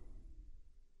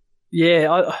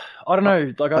don't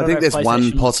know. Like, I think there's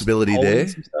one possibility there,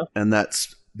 and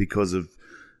that's because of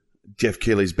Jeff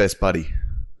Keighley's best buddy.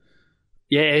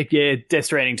 Yeah, Death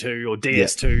Stranding 2 or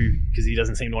DS2, because he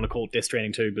doesn't seem to want to call it Death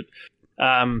Stranding 2. But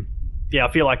I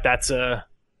feel like that's a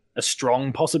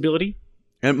strong possibility.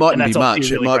 And it mightn't be much.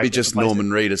 Really, it might be just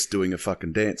Norman Reedus doing a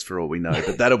fucking dance for all we know,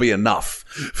 but that'll be enough.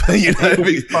 Foaming at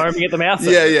the mouth.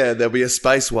 Yeah. There'll be a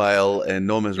space whale and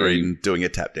Norman Reedus doing a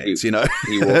tap dance, He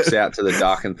walks out to the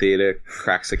darkened theatre,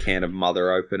 cracks a can of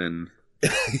Mother open and...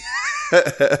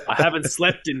 I haven't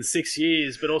slept in 6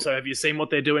 years, but also have you seen what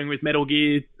they're doing with Metal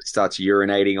Gear? Starts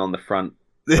urinating on the front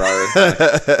row.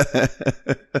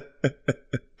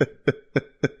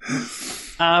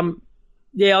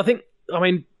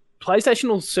 PlayStation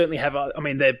will certainly have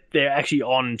they're actually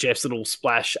on Jeff's little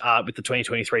splash art with the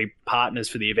 2023 partners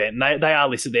for the event, and they are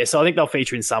listed there, so I think they'll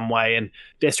feature in some way, and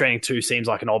Death Stranding 2 seems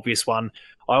like an obvious one.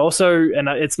 I also, and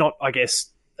it's not, I guess,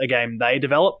 a game they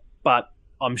develop, but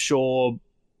I'm sure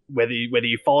whether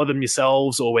you follow them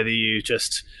yourselves or whether you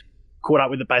just caught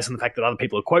up with it based on the fact that other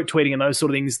people are quote tweeting and those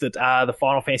sort of things, that the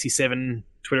Final Fantasy VII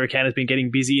Twitter account has been getting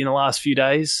busy in the last few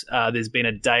days. There's been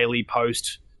a daily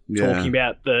post talking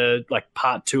about the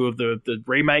part 2 of the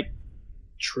remake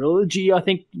trilogy, I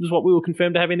think was what we were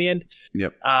confirmed to have in the end.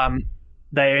 Yep.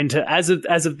 They're into, as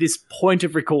of this point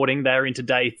of recording, they're into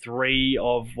day 3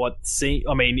 of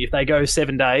if they go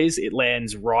 7 days, it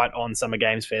lands right on Summer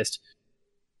Games Fest.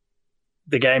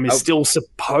 The game is still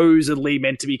supposedly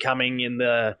meant to be coming in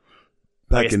the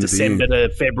December to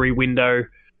February window.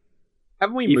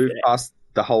 Haven't we moved past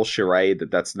the whole charade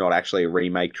that's not actually a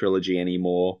remake trilogy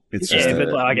anymore?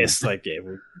 I guess we'll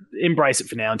embrace it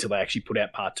for now until they actually put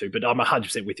out part 2. But I'm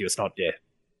 100% with you. It's not. Yeah,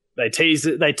 they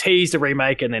teased a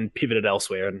remake and then pivoted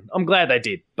elsewhere, and I'm glad they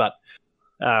did. But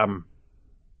I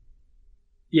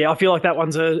feel like that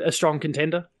one's a strong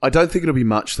contender. I don't think it'll be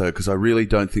much though, because I really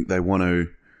don't think they want to.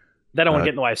 They don't want to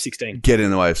get in the way of 16. Get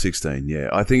in the way of 16. Yeah,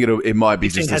 I think it might be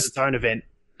 16 just has its own event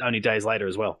only days later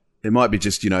as well. It might be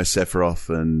just, Sephiroth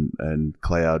and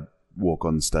Cloud walk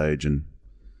on stage and,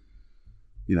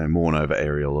 mourn over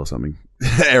Ariel or something.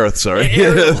 Aerith, sorry.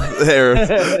 Aerith.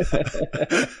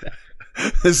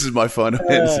 This is my final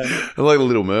answer. I'm like a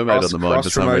Little Mermaid on the mind for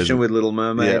some reason. Cross-promotion with Little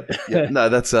Mermaid. Yeah. No,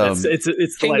 that's...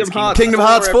 it's Kingdom Hearts. Kingdom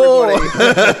Hearts 4!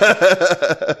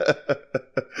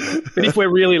 But if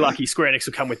we're really lucky, Square Enix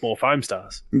will come with more foam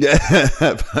stars. Yeah,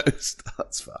 foam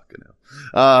stars, fucking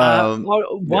hell.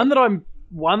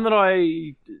 One that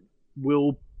I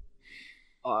will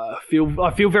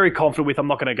feel very confident with. I'm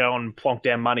not going to go and plonk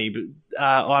down money, but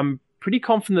I'm pretty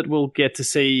confident that we'll get to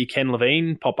see Ken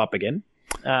Levine pop up again.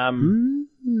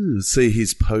 See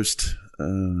his post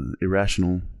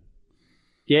irrational.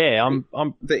 Yeah, I'm.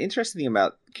 The interesting thing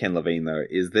about Ken Levine though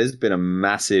is there's been a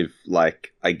massive,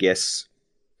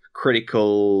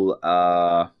 critical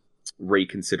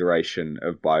reconsideration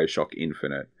of BioShock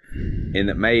Infinite, in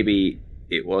that maybe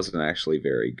it wasn't actually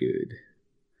very good.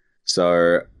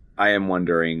 So I am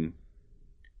wondering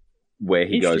where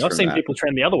he goes I've from seen that. people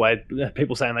trend the other way.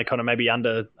 People saying they kind of maybe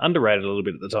underrated a little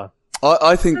bit at the time.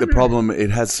 I think the problem, it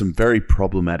has some very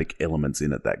problematic elements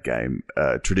in it, that game,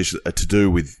 to do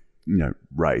with,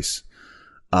 race,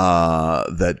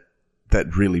 that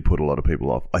really put a lot of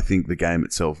people off. I think the game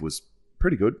itself was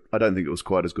pretty good. I don't think it was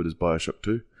quite as good as BioShock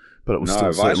 2, but it was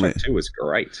still certainly... BioShock 2 was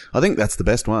great. I think that's the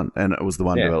best one, and it was the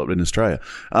one developed in Australia.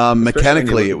 Especially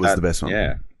Mechanically, it was the best one.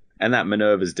 Yeah, and that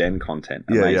Minerva's Den content,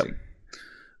 amazing.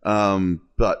 You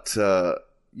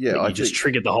just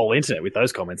triggered the whole internet with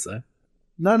those comments, though.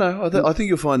 No. I think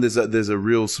you'll find there's a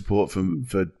real support for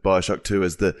BioShock 2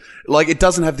 as it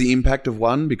doesn't have the impact of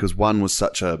 1 because 1 was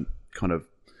such a kind of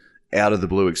out of the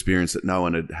blue experience that no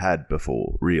one had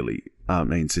before, really.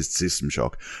 System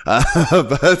shock.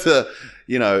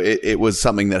 It was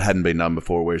something that hadn't been done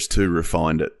before, whereas 2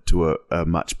 refined it to a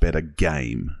much better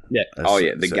game. Yeah.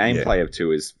 The gameplay of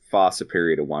 2 is far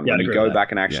superior to 1. When you go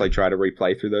back and actually try to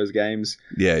replay through those games.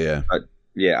 Yeah. But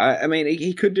I mean,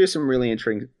 he could do some really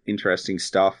interesting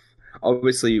stuff.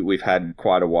 Obviously, we've had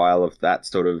quite a while of that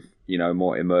sort of,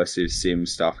 more immersive sim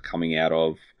stuff coming out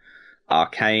of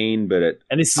Arcane,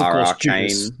 and this is of course Arcane,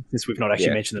 since we've not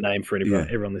actually mentioned the name for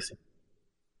everyone listening.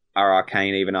 Are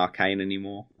Arcane even Arcane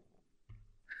anymore?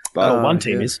 But one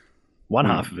team is. One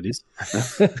half of it is.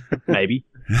 Maybe.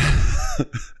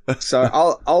 So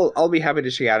I'll be happy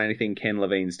to check out anything Ken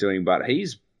Levine's doing, but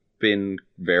he's been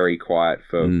very quiet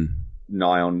for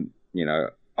nigh on,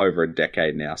 over a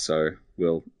decade now, so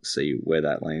we'll see where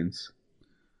that lands.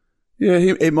 Yeah,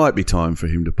 it might be time for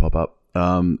him to pop up.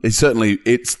 It's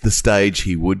the stage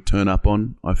he would turn up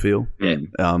on, I feel. Yeah.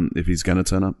 If he's going to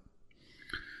turn up.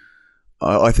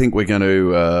 I think we're going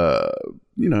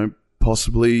to,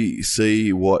 possibly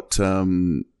see what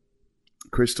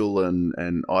Crystal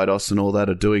and Eidos and all that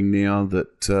are doing now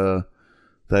that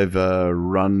they've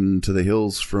run to the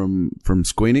hills from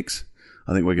Squeenix.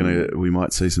 I think we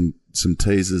might see some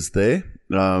teasers there.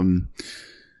 That'd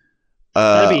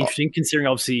be interesting, considering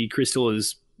obviously Crystal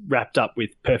is wrapped up with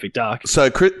Perfect Dark.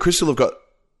 So Crystal have got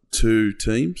 2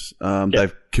 teams.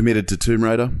 They've committed to Tomb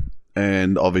Raider,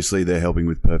 and obviously they're helping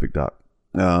with Perfect Dark.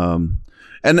 And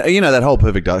that whole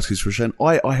Perfect Dark situation,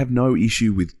 I have no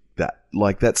issue with that.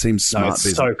 Like, that seems smart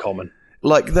business. So common.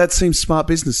 Like, that seems smart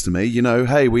business to me.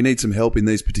 Hey, we need some help in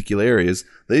these particular areas.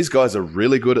 These guys are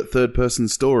really good at third-person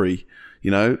story.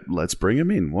 Let's bring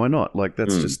them in. Why not? Like,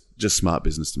 that's just smart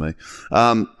business to me.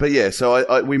 But yeah,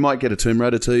 so we might get a Tomb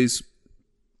Raider tease.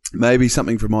 Maybe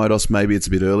something from Eidos. Maybe it's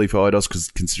a bit early for Eidos because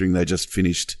considering they just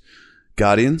finished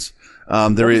Guardians.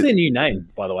 What is their new name,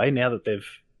 by the way, now that they've...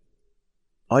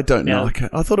 I don't know.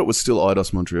 I thought it was still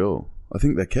Eidos Montreal. I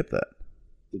think they kept that.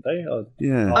 Did they?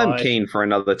 Yeah. I'm keen for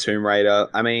another Tomb Raider.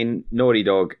 I mean, Naughty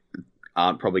Dog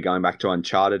aren't probably going back to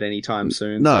Uncharted anytime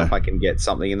soon. No. So if I can get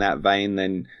something in that vein,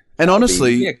 then... And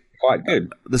honestly, quite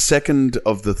good. The second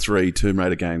of the 3 Tomb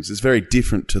Raider games is very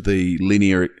different to the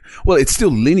linear... Well, it's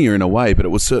still linear in a way, but it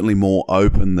was certainly more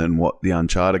open than what the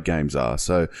Uncharted games are.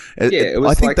 So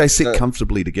I think they sit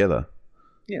comfortably together.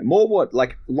 Yeah, more what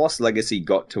Lost Legacy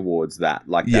got towards that,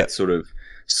 that sort of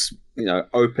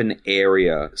open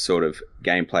area sort of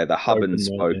gameplay, the hub and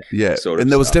spoke sort of.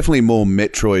 And there was stuff. definitely more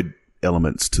Metroid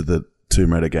elements to the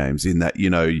Tomb Raider games in that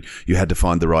you had to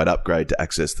find the right upgrade to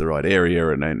access the right area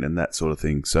and that sort of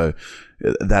thing. So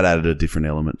that added a different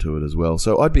element to it as well.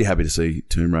 So I'd be happy to see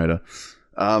Tomb Raider,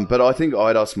 but I think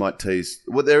Eidos might tease.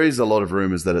 Well, there is a lot of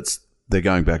rumors that they're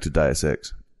going back to Deus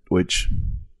Ex, which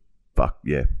fuck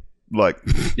yeah. I'm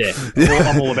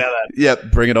all about that. Yeah,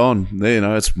 bring it on.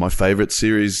 It's my favorite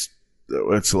series.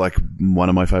 It's like one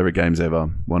of my favorite games ever.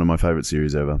 One of my favorite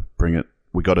series ever. Bring it.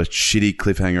 We got a shitty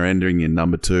cliffhanger ending in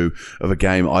number 2 of a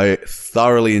game I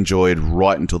thoroughly enjoyed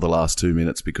right until the last 2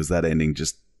 minutes because that ending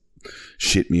just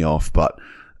shit me off. But,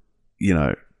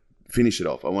 finish it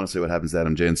off. I want to see what happens to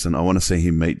Adam Jensen. I want to see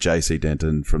him meet JC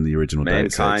Denton from the original Deus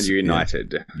Ex. Mankind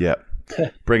United. Yeah.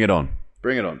 Bring it on.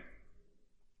 Bring it on.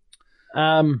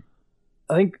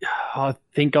 I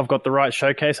think I've got the right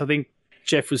showcase. I think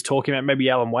Jeff was talking about maybe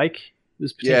Alan Wake. He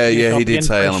did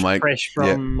say Alan Wake. Fresh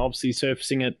from obviously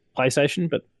surfacing at PlayStation,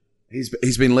 but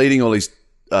he's been leading all his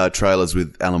trailers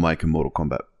with Alan Wake and Mortal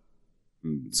Kombat.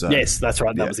 So, yes, that's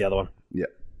right. That was the other one. Yeah,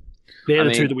 they're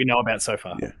the 2 that we know about so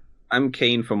far. Yeah. I'm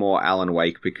keen for more Alan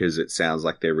Wake because it sounds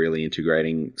like they're really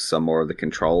integrating some more of the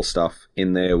Control stuff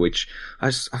in there, which I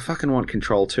fucking want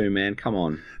Control 2, man. Come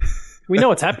on. We know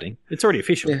what's happening. It's already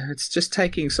official. Yeah, it's just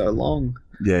taking so long.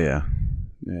 Yeah.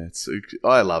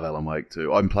 I love Alan Wake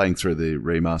too. I'm playing through the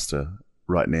remaster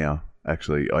right now,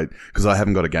 actually, because I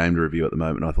haven't got a game to review at the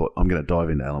moment. I thought I'm going to dive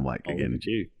into Alan Wake again. Look at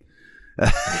you.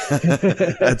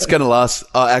 It's going to last.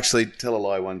 Oh, actually, tell a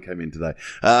lie. One came in today.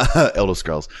 Elder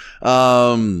Scrolls.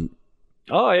 Oh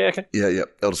yeah, okay. Yeah.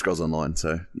 Elder Scrolls Online.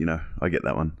 So I get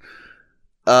that one.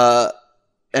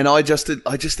 And I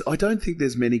don't think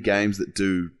there's many games that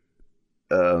do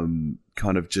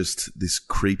kind of just this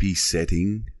creepy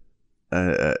setting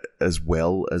as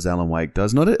well as Alan Wake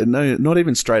does. Not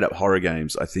even straight up horror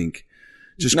games. I think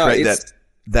just create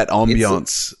that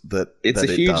ambiance it's a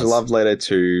huge love letter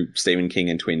to Stephen King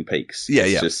and Twin Peaks.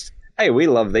 It's just, hey, we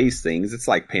love these things. It's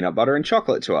like peanut butter and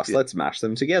chocolate to us. Yeah. Let's mash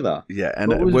them together. Yeah,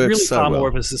 and it was works really so far more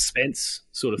of a suspense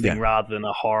sort of thing rather than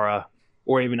a horror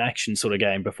or even action sort of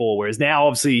game before. Whereas now,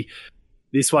 obviously,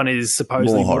 this one is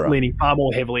supposedly leaning far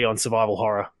more heavily on survival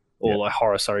horror or like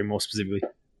horror, sorry, more specifically.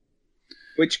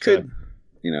 Which could,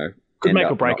 could make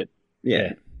or break it.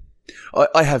 Yeah.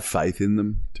 I have faith in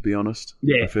them, to be honest.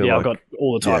 Yeah, I've got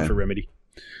all the time for Remedy.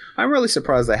 I'm really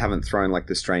surprised they haven't thrown like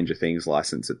the Stranger Things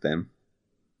license at them.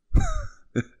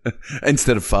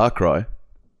 Instead of Far Cry.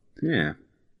 Yeah.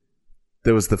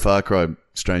 There was the Far Cry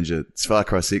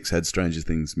 6 had Stranger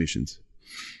Things missions.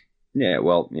 Yeah,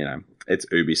 well, it's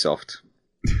Ubisoft.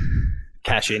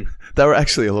 Cash in. They were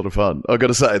actually a lot of fun. I've got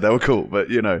to say, they were cool, but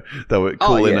they were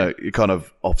cool in a kind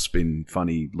of off-spin,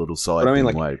 funny little side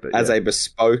way. But as a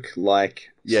bespoke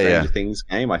Stranger Things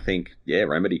game, I think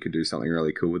Remedy could do something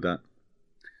really cool with that.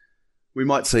 We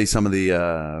might see some of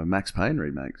the Max Payne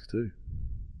remakes too.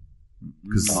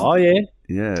 Oh yeah,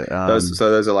 yeah. Those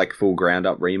are like full ground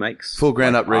up remakes. Full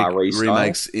ground up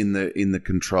remakes in the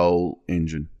Control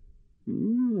engine.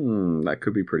 That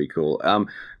could be pretty cool.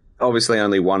 Obviously,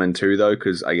 only 1 and 2 though,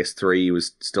 because I guess 3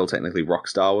 was still technically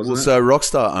Rockstar, wasn't it? So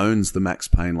Rockstar owns the Max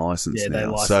Payne license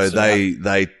now, so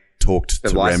they talked to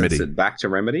Remedy. It back to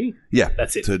Remedy. Yeah,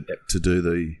 that's it. To do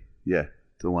the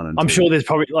 1 and 2. I'm sure there's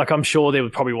probably there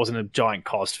probably wasn't a giant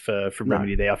cost from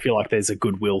Remedy there. I feel like there's a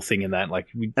goodwill thing in that. Like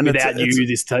without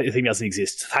this thing doesn't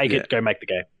exist. Take it, go make the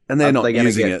game. And they're not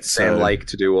using it. Sam Lake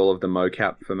to do all of the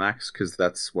mocap for Max because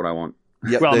that's what I want.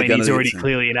 Yep, well, I mean, he's already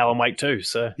clearly in Alan Wake too.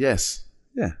 So yes,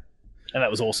 yeah. And that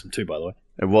was awesome too, by the way.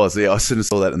 It was, yeah. I soon as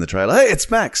saw that in the trailer. Hey,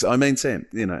 it's Max. I mean Sam,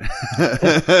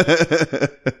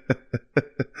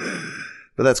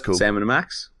 But that's cool. Sam and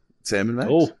Max?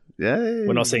 Oh, yeah.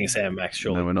 We're not seeing a Sam and Max,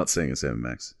 surely. No, we're not seeing a Sam and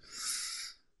Max.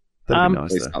 That'd be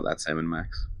nice, It's not that Sam and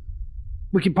Max.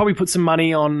 We could probably put some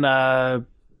money on The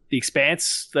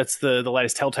Expanse. That's the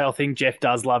latest Telltale thing. Jeff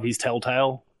does love his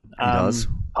Telltale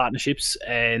partnerships.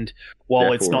 And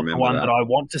while it's not the one that I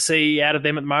want to see out of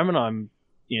them at the moment, I'm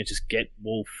just get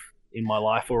Wolf in my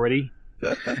life already.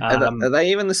 Are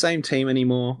they even the same team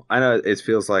anymore? I know it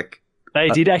feels like they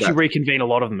did actually reconvene a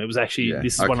lot of them. It was actually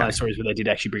this is one of those stories where they did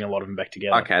actually bring a lot of them back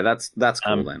together. Okay, that's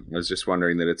cool then. I was just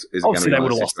wondering that is it going to be one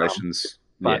of those situations.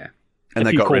 Yeah, and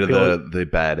they got rid of the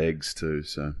bad eggs too.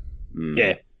 So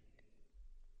yeah,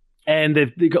 and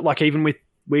they've got even with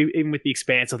The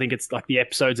Expanse, I think it's like the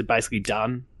episodes are basically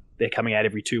done. They're coming out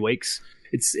every 2 weeks.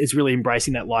 It's really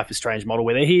embracing that Life is Strange model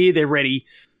where they're here, they're ready,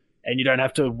 and you don't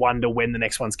have to wonder when the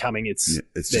next one's coming. It's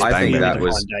just I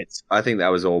think that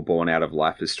was all born out of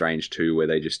Life is Strange 2, where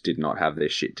they just did not have their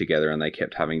shit together and they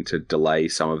kept having to delay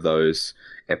some of those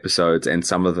episodes, and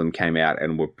some of them came out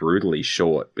and were brutally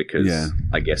short because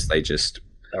I guess they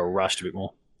were rushed a bit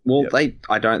more. Well,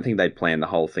 I don't think they'd planned the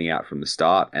whole thing out from the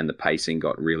start, and the pacing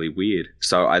got really weird.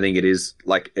 So I think it is,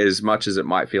 like, as much as it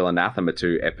might feel anathema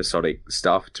to episodic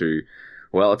stuff to,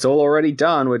 well, it's all already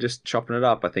done, we're just chopping it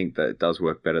up. I think that it does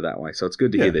work better that way. So it's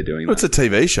good to hear they're doing that. It's a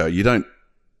TV show. You don't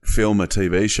film a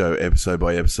TV show episode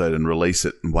by episode and release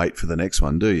it and wait for the next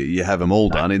one, do you? You have them all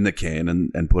done in the can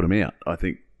and put them out. I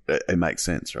think it makes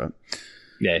sense, right?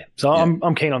 Yeah. So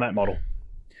I'm keen on that model.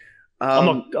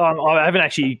 I haven't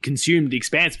actually consumed The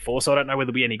Expanse before, so I don't know whether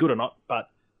it'll be any good or not.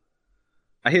 But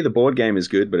I hear the board game is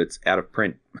good, but it's out of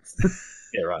print.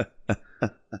 Yeah, right.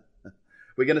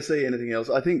 We're going to see anything else.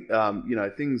 I think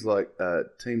things like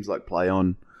teams like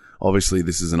PlayOn. Obviously,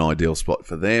 this is an ideal spot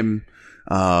for them.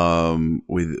 And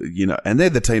they're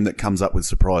the team that comes up with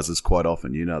surprises quite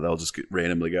often. They'll just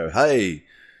randomly go, "Hey,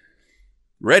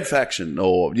 Red Faction,"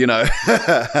 or Well,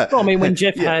 I mean, when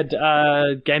Jeff had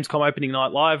Gamescom opening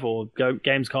night live, or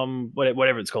Gamescom,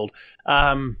 whatever it's called,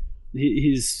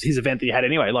 his event that he had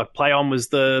anyway, like PlayOn was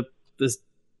the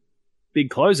big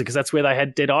closer because that's where they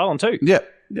had Dead Island too. Yeah.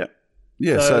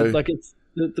 So like, it's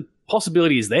the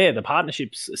possibility is there, the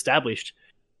partnership's established.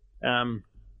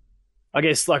 I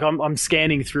guess like I'm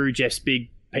scanning through Jeff's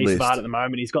big piece of art at the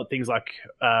moment. He's got things like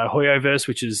Hoyoverse,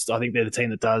 which is, I think they're the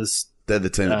team that does. They're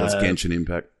the team that does Genshin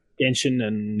Impact. Genshin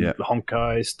and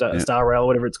Honkai, Star Rail,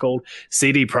 whatever it's called.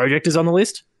 CD Projekt is on the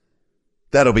list.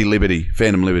 That'll be Liberty,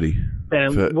 Phantom Liberty.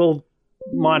 Well,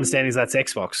 my understanding is that's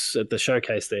Xbox at the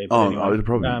showcase there. But Oh, anyway, it would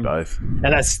probably be both.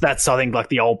 and that's I think like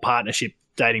the old partnership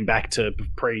dating back to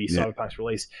pre-Cyberpunk's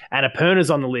release. And Aperna's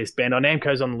on the list. Bandai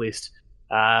Namco's on the list.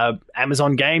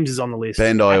 Amazon Games is on the list.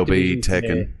 Bandai will be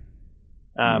Activision's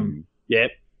Tekken.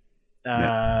 Yep.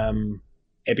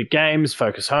 Epic Games,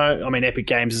 Focus Home. I mean, Epic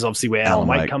Games is obviously where Alan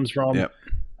Wake comes from. Yep.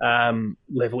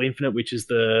 Level Infinite, which is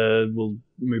we'll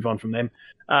move on from them.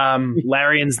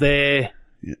 Larian's there.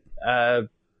 Yeah.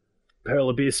 Pearl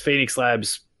Abyss, Phoenix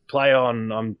Labs, Play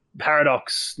On,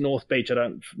 Paradox, North Beach. I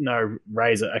don't know.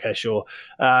 Razer. Okay, sure.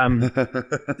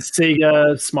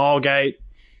 Sega, Smilegate,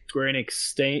 Square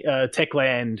Enix,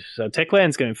 Techland. So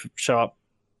Techland's going to show up.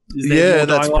 Yeah,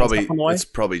 that's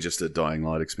probably just a Dying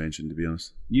Light expansion, to be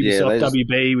honest. Ubisoft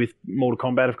WB with Mortal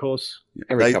Kombat, of course.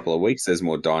 Every couple of weeks, there's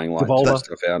more Dying Light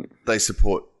stuff out. They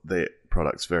support their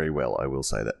products very well, I will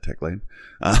say that, Techland.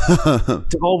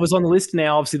 Devolver's on the list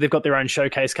now. Obviously, they've got their own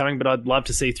showcase coming, but I'd love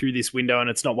to see through this window, and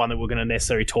it's not one that we're going to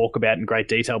necessarily talk about in great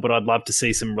detail, but I'd love to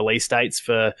see some release dates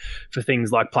for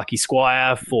things like Plucky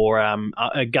Squire, for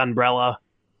Gunbrella,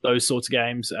 those sorts of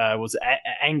games. Was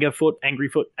Angry Foot?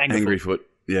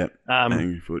 Yeah,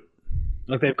 Angry Foot.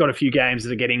 Like they've got a few games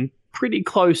that are getting pretty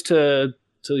close to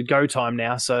go time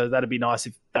now, so that'd be nice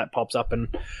if that pops up. And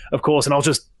of course, and I'll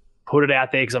just put it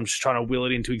out there because I'm just trying to will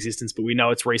it into existence, but we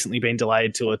know it's recently been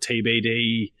delayed to a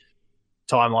TBD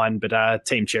timeline. But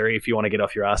Team Cherry, if you want to get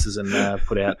off your asses and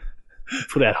put out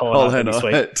Hollow Knight this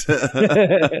week.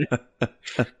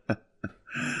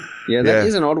 Yeah, that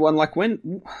is an odd one. Like,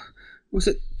 when was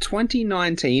it?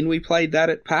 2019 we played that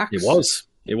at PAX. It was.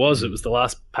 It was the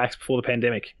last PAX before the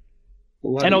pandemic.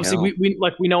 Bloody and obviously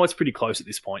hell. we know it's pretty close at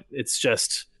this point. It's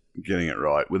just getting it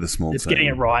right with a small team. Getting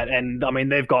it right, and I mean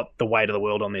they've got the weight of the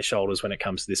world on their shoulders when it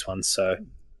comes to this one. So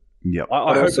yeah,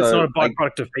 I hope it's not a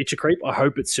byproduct of feature creep. I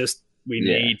hope it's just we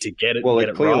need to get it. Well,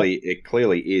 it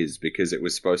clearly is, because it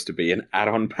was supposed to be an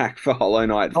add-on pack for Hollow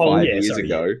Knight 5 years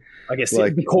ago. Yeah. I guess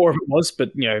the core of it was,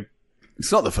 but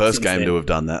it's not the first game to have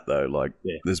done that though. Like,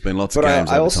 there's been lots of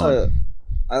games over time.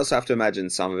 I also have to imagine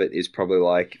some of it is probably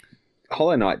like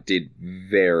Hollow Knight did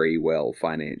very well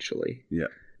financially. Yeah.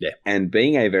 Yeah. And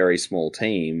being a very small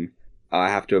team, I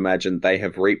have to imagine they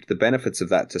have reaped the benefits of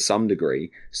that to some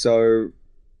degree. So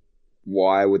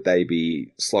why would they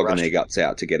be slogging their guts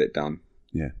out to get it done?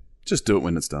 Yeah. Just do it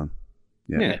when it's done.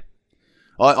 Yeah.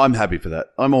 I'm happy for that.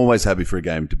 I'm always happy for a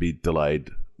game to be delayed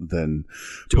than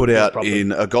put out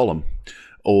in a Golem.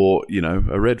 Or, a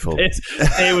Redfall.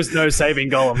 There was no saving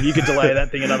Golem. You could delay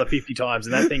that thing another 50 times,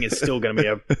 and that thing is still going to be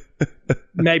a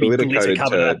maybe glitter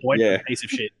covered at that point. A piece of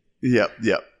shit.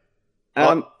 Yep.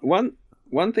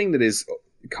 One thing that is,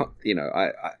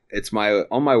 it's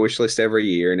on my wish list every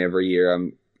year, and every year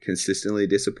I'm consistently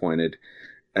disappointed,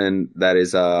 and that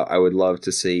is, I would love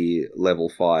to see Level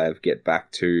 5 get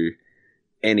back to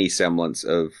any semblance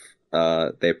of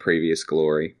their previous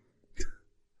glory.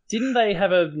 Didn't they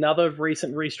have another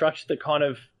recent restructure that kind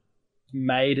of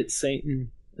made it seem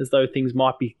as though things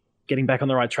might be getting back on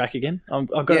the right track again? I'm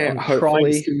trying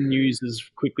to skim news as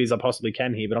quickly as I possibly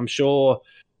can here, but I'm sure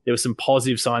there were some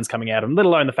positive signs coming out of them, let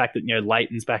alone the fact that,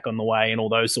 Leighton's back on the way and all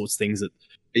those sorts of things. And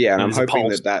I'm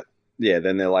hoping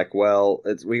then they're like, well,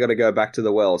 we got to go back to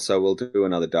the well, so we'll do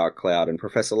another Dark Cloud, and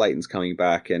Professor Layton's coming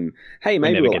back, and hey,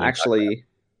 maybe we'll actually...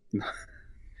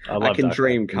 I can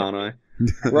dream, can't I?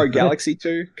 Rogue Galaxy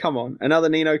 2? Come on. Another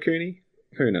Ni no Kuni?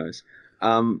 Who knows?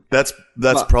 That's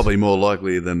probably more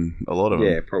likely than a lot of them.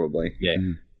 Yeah, probably. Yeah.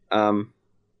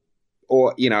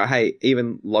 Or, hey,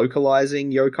 even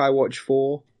localizing Yokai Watch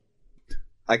 4.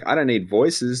 Like, I don't need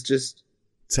voices, just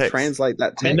text. Translate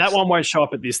that text. And that one won't show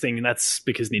up at this thing, and that's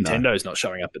because Nintendo's not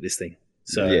showing up at this thing.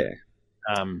 So,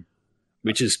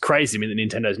 which is crazy. I mean, that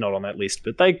Nintendo's not on that list,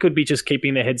 but they could be just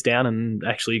keeping their heads down and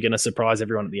actually going to surprise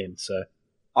everyone at the end. So,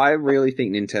 I really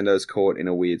think Nintendo's caught in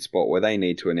a weird spot where they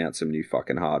need to announce some new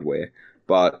fucking hardware,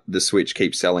 but the Switch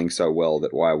keeps selling so well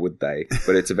that why would they?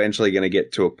 But it's eventually going to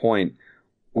get to a point,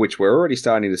 which we're already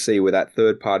starting to see, where that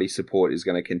third-party support is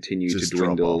going to continue to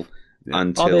dwindle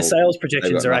until... their sales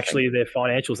projections are actually their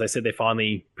financials. They said they're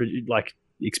finally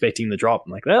expecting the drop.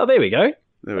 I'm like, well, there we go.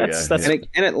 That's and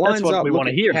it lines what up. We want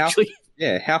to hear, actually.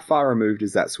 Yeah, how far removed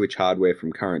is that Switch hardware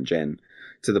from current gen?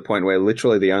 To the point where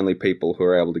literally the only people who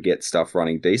are able to get stuff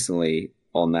running decently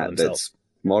on that that's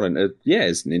modern,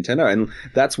 is Nintendo. And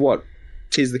that's what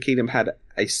Tears of the Kingdom had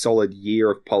a solid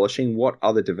year of polishing. What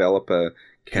other developer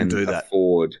can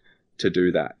afford to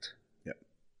do that? Yep.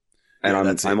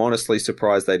 And I'm honestly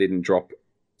surprised they didn't drop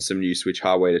some new Switch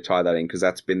hardware to tie that in, because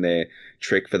that's been their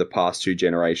trick for the past 2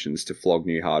 generations, to flog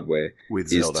new hardware. With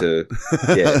Zelda.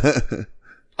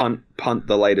 punt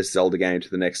the latest Zelda game to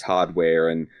the next hardware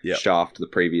and Yep. shaft the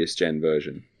previous gen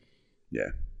version. Yeah.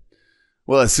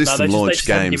 Well, system launch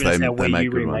games, they make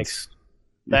good remakes. ones.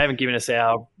 They haven't given us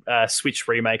our Switch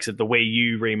remakes of the Wii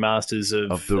U remasters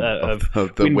of the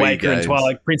Wind Wii Waker games. and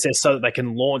Twilight Princess, so that they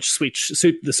can launch the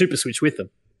Super Switch with them.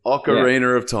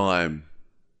 Ocarina of Time.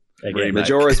 Again,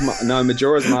 Majora's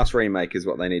Mask remake is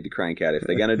what they need to crank out if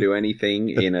they're going to do anything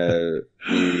in a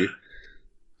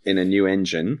new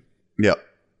engine. Yep.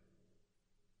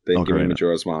 Then give me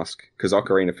Majora's Mask, because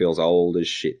Ocarina feels old as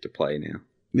shit to play now.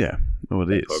 Yeah, well,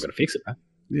 it is. We're going to fix it, right?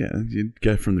 Yeah, you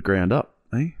go from the ground up,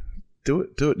 eh? Do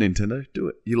it, Nintendo, do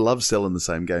it. You love selling the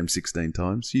same game 16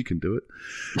 times. You can do it.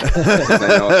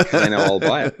 they know I'll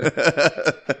buy it.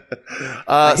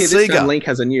 I hear this time Link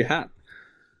has a new hat.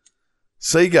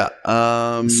 Sega.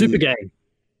 Super game.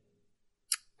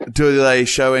 Do they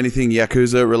show anything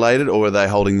Yakuza related, or are they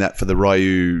holding that for the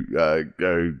Ryu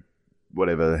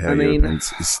whatever?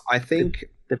 I think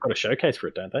they've got a showcase for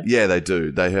it, don't they? Yeah, they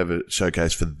do. They have a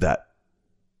showcase for that.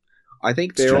 I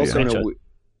think they're also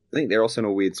in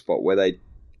a weird spot where they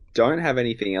don't have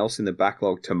anything else in the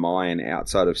backlog to mine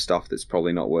outside of stuff that's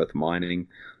probably not worth mining.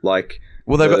 Like,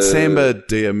 well, they've got Samba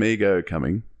de Amigo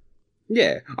coming.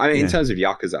 Yeah, I mean, in terms of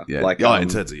Yakuza, in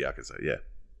terms of Yakuza, yeah.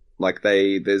 Like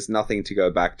there's nothing to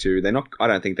go back to. They're not. I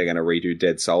don't think they're going to redo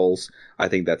Dead Souls. I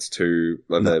think that's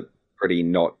a pretty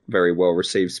not very well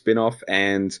received spin-off.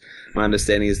 And my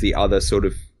understanding is the other sort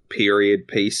of period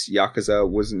piece Yakuza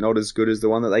was not as good as the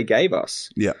one that they gave us.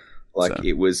 Yeah,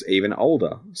 it was even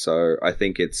older. So I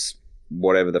think it's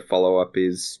whatever the follow-up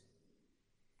is.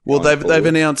 Well, they've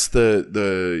announced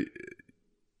the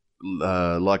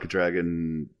Like a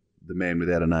Dragon, The Man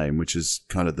Without a Name, which is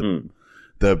kind of the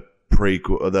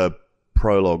prequel, the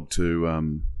prologue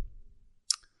to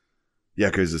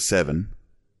Yakuza 7,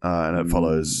 and it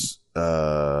follows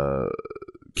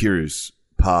Kiryu's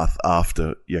path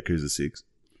after Yakuza 6.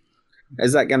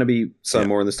 Is that going to be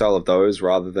more in the style of those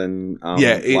rather than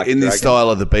in the style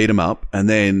of the beat 'em up, and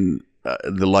then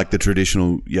the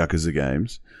traditional Yakuza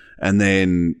games, and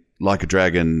then Like a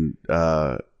Dragon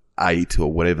 8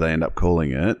 or whatever they end up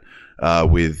calling it,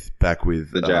 with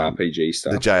the JRPG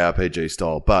stuff. The JRPG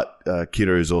style, but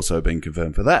Kiryu's also been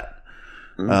confirmed for that.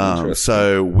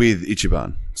 So with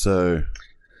Ichiban.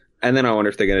 And then I wonder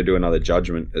if they're going to do another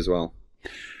Judgment as well.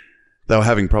 They were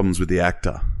having problems with the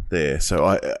actor there,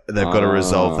 so they've got to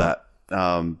resolve that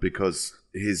because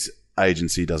his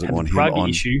agency doesn't want him on.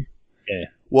 Issue. Yeah.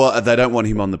 Well, they don't want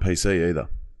him on the PC either.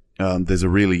 There's a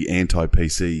really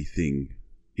anti-PC thing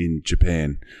in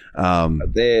Japan.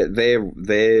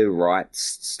 Their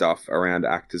rights stuff around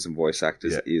actors and voice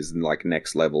actors is like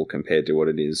next level compared to what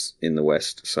it is in the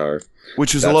West. So,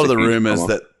 which is a lot of the rumors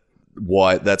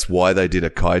that's why they did a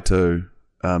Kaito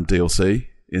DLC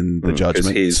in the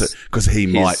Judgment, because he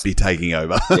might be taking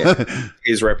over.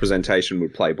 His representation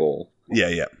would play ball.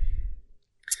 Yeah.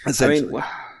 I mean,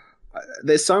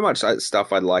 there's so much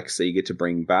stuff I'd like Sega to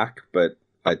bring back, but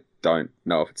I don't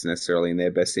know if it's necessarily in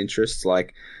their best interests.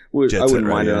 Like, I wouldn't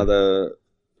mind another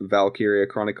Valkyria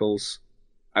Chronicles.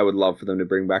 I would love for them to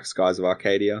bring back Skies of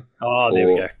Arcadia. Oh, there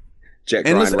we go. Jet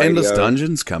Grind Radio. Endless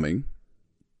Dungeons coming.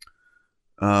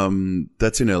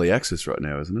 That's in early access right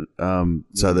now, isn't it?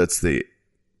 So that's the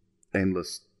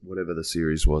Endless, whatever the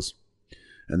series was.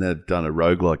 And they've done a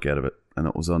roguelike out of it, and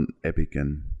it was on Epic,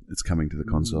 and it's coming to the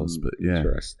consoles. But yeah,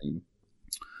 interesting.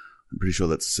 I'm pretty sure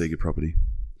that's a Sega property.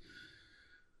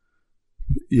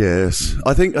 Yes,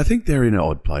 I think they're in an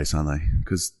odd place, aren't they?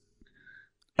 Because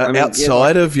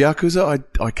outside of Yakuza,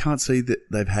 I can't see that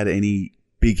they've had any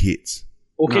big hits.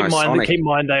 Well, keep in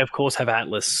mind, they of course have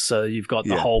Atlas, so you've got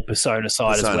the whole Persona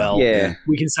side as well. Yeah.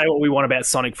 We can say what we want about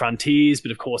Sonic Frontiers,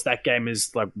 but of course that game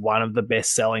is like one of the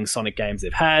best-selling Sonic games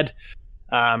they've had.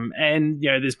 And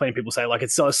there's plenty of people say like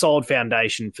it's a solid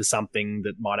foundation for something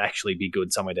that might actually be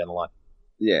good somewhere down the line.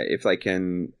 Yeah, if they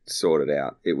can sort it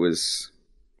out. It was.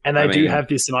 And they do have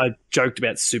this, and I joked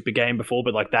about Super Game before,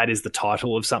 but like that is the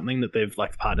title of something that they've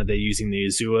like partnered. They're using the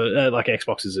Azure, like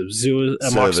Xbox's Azure,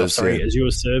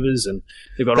 Azure servers, and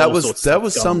they've got all sorts of stuff. That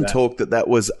was some talk that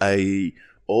was a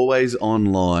always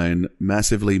online,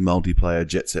 massively multiplayer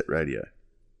Jet Set Radio.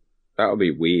 That would be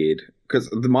weird because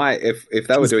if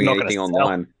they were doing anything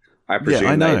online, I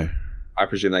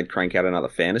presume they'd crank out another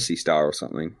Phantasy Star or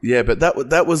something. Yeah, but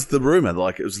that was the rumor.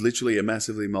 Like it was literally a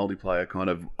massively multiplayer kind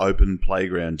of open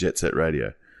playground Jet Set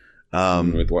Radio,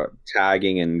 with what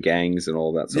tagging and gangs and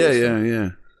all that sort of stuff.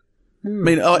 Yeah. I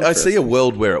mean, I see a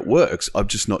world where it works. I'm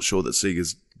just not sure that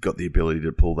Sega's got the ability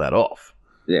to pull that off.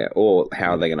 Yeah, or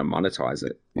how are they going to monetize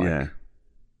it?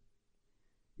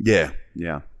 Yeah.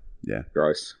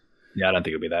 Gross. Yeah, I don't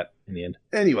think it'll be that in the end.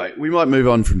 Anyway, we might move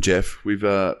on from Jeff. We've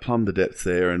plumbed the depth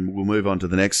there, and we'll move on to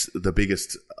the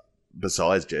biggest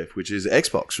besides Jeff, which is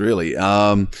Xbox, really.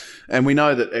 And we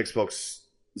know that Xbox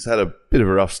has had a bit of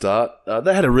a rough start.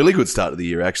 They had a really good start of the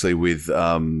year, actually, with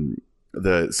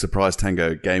the Surprise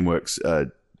Tango Gameworks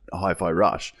Hi-Fi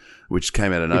Rush, which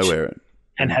came out of nowhere.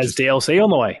 And has DLC on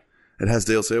the way. It has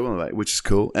DLC on the way, which is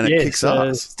cool. And it kicks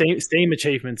ass. Steam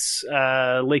Achievements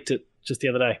leaked it just the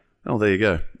other day. Oh, there you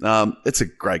go. It's a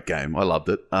great game. I loved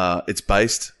it. It's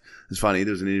based. It's funny.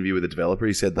 There was an interview with the developer.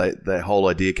 He said their whole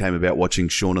idea came about watching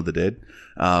Shaun of the Dead,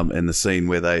 and the scene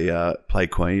where they play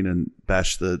Queen and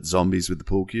bash the zombies with the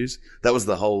pool cues. That was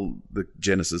the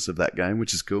genesis of that game,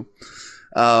 which is cool.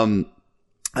 And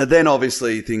then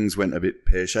obviously things went a bit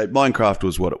pear-shaped. Minecraft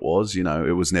was what it was. You know,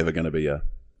 it was never going to be a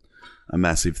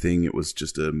massive thing. It was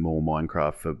just a more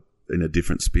Minecraft in a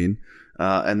different spin.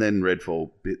 And then Redfall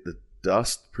bit the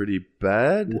dust pretty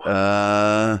bad.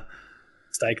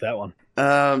 Stake that one.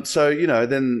 So, you know,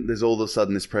 then there's all of a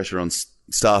sudden this pressure on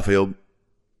Starfield,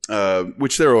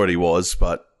 which there already was,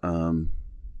 but,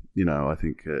 you know, I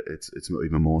think it's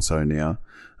even more so now.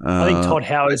 I think Todd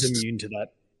Howard is immune to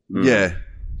that. Yeah.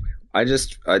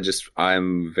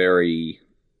 I'm very,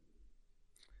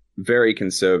 very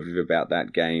conservative about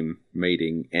that game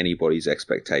meeting anybody's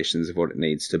expectations of what it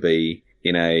needs to be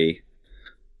in a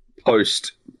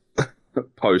post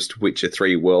Witcher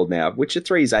 3 world now. Witcher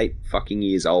 3 is 8 fucking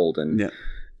years old, and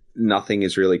nothing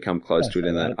has really come close to it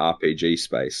in that RPG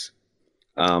space.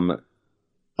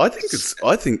 I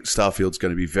think Starfield's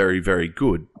going to be very, very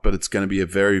good, but it's going to be a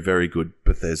very, very good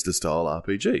Bethesda-style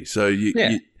RPG. So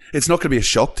it's not going to be a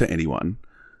shock to anyone,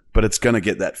 but it's going to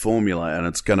get that formula, and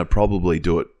it's going to probably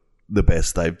do it the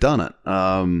best they've done it.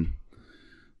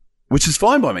 Which is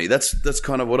fine by me. That's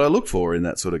kind of what I look for in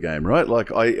that sort of game, right?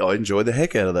 Like, I enjoy the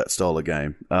heck out of that style of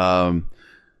game. And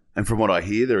from what I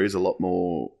hear, there is a lot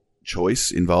more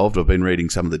choice involved. I've been reading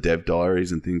some of the dev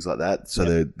diaries and things like that.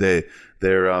 So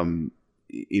they're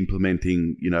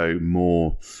implementing, you know,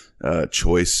 more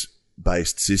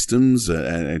choice-based systems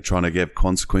and trying to give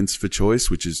consequence for choice,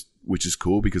 which is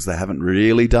cool because they haven't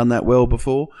really done that well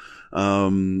before.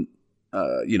 You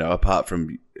know, apart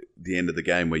from the end of the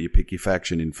game where you pick your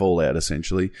faction in Fallout,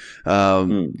 essentially.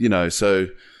 You know, so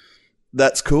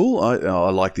that's cool. I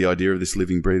like the idea of this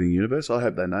living, breathing universe. I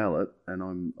hope they nail it,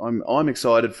 and I'm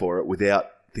excited for it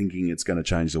without thinking it's going to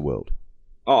change the world.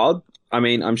 Oh, I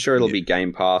mean, I'm sure it'll be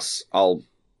Game Pass. I'll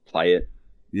play it.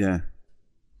 Yeah.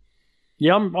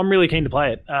 Yeah, I'm really keen to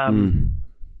play it.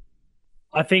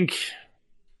 I think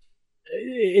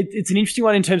it's an interesting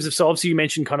one in terms of, so obviously you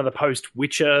mentioned kind of the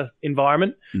post-Witcher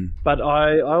environment, but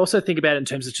I also think about it in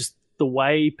terms of just the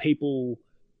way people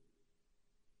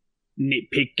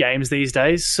nitpick games these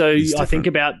days. So I think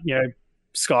about, you know,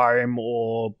 Skyrim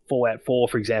or Fallout 4,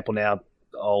 for example. Now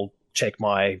I'll check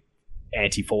my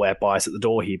anti-Fallout bias at the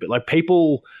door here, but like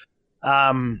people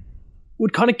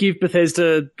would kind of give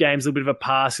Bethesda games a little bit of a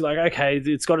pass. Like, okay,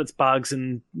 it's got its bugs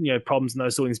and, you know, problems and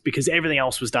those sort of things because everything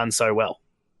else was done so well.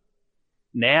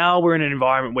 Now we're in an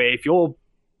environment where if your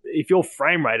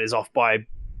frame rate is off by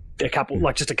a couple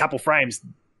frames,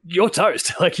 you're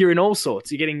toast. Like, you're in all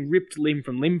sorts. You're getting ripped limb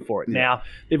from limb for it. Yeah. Now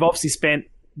they've obviously spent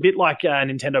a bit like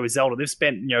Nintendo with Zelda. They've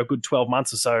spent, you know, a good 12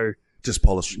 months or so just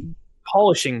polishing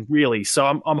really. So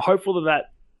I'm hopeful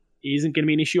that isn't going to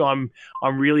be an issue. I'm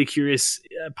really curious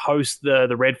Post the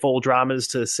Redfall dramas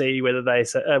to see whether they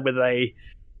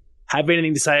have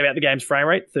anything to say about the game's frame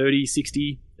rate, 30,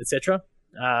 60, etc.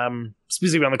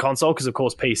 Specifically on the console, because of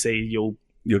course PC you'll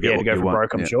get to go for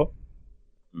broke, I'm sure,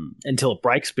 until it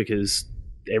breaks, because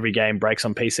every game breaks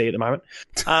on PC at the moment.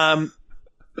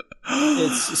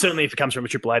 It's certainly if it comes from a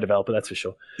AAA developer, that's for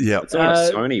sure. Yeah, it's not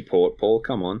a Sony port, Paul.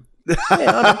 Come on.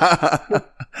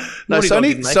 No,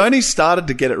 Sony started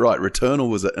to get it right. Returnal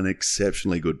was an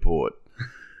exceptionally good port.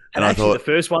 And actually, I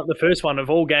thought the first one of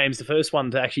all games, the first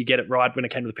one to actually get it right when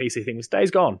it came to the PC thing was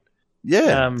Days Gone.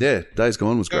 Yeah, Days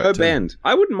Gone was great. Go band.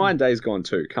 I wouldn't mind Days Gone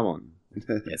too. Come on.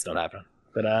 Yeah, it's not happening.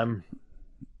 But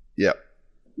yeah,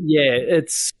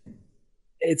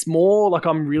 it's more like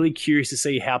I'm really curious to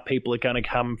see how people are going to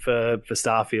come for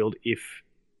Starfield. If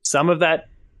some of that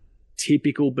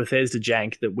typical Bethesda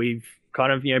jank that we've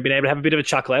kind of, you know, been able to have a bit of a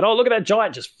chuckle at. Oh, look at that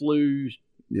giant just flew,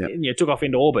 took off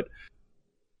into orbit.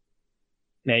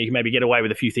 Now you can maybe get away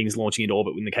with a few things launching into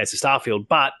orbit in the case of Starfield,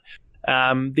 but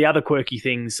the other quirky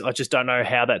things, I just don't know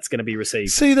how that's going to be received.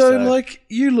 See, though, like,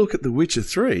 you look at The Witcher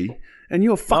 3, And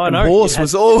your fucking know. horse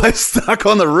was always stuck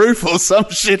on the roof or some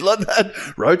shit like that.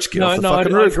 Roach, get off the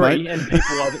fucking roof, agree. mate.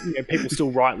 And people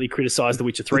still rightly criticise The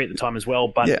Witcher 3 at the time as well.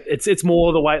 But Yeah. it's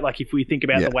more the way, like if we think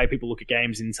about the way people look at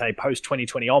games in, say,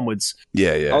 post-2020 onwards.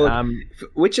 Yeah, yeah. Oh,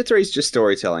 look, Witcher 3 is just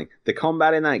storytelling. The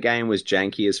combat in that game was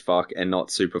janky as fuck and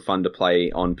not super fun to play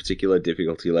on particular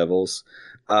difficulty levels.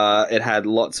 It had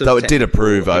lots of... Though it did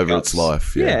improve hiccups. over its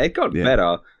life. Yeah, it got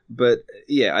better. But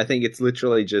yeah, I think it's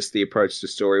literally just the approach to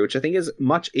story, which I think is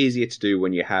much easier to do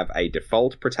when you have a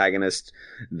default protagonist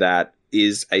that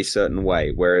is a certain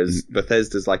way. Whereas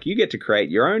Bethesda's like, you get to create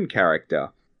your own character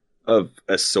of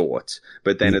a sort.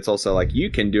 But then it's also like, you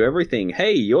can do everything.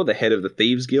 Hey, you're the head of the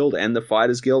Thieves Guild and the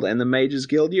Fighters Guild and the Mages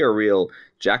Guild. You're a real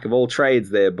jack of all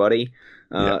trades there, buddy.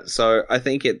 So I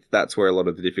think that's where a lot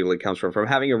of the difficulty comes from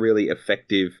having a really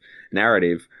effective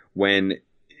narrative when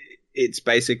it's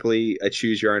basically a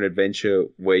choose your own adventure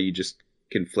where you just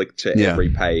conflict to every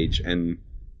page and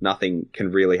nothing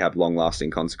can really have long lasting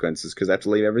consequences because they have to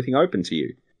leave everything open to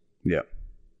you. Yeah,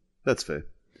 that's fair.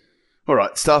 All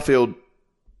right, Starfield.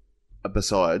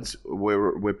 Besides,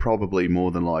 we're probably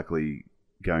more than likely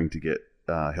going to get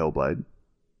Hellblade.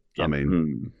 Yep. I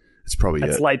mean, it's probably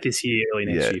late this year, early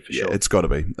next year for sure. Yeah, it's got to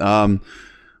be.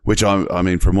 Which I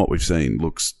mean, from what we've seen,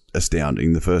 looks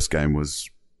astounding. The first game was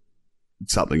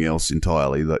something else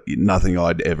entirely, that nothing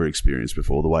I'd ever experienced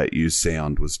before. The way it used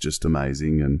sound was just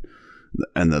amazing,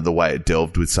 and the way it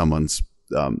delved with someone's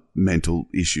mental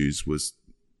issues was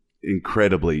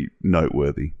incredibly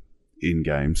noteworthy in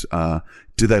games.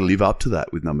 Do they live up to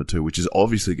that with number 2, which is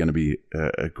obviously going to be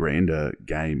a grander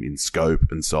game in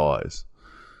scope and size?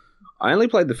 I only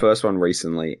played the first one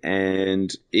recently,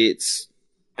 and it's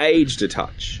aged a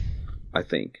touch, I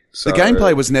think. So, the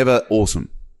gameplay was never awesome.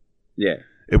 Yeah.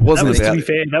 It wasn't to be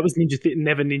fair, that was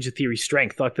never Ninja Theory's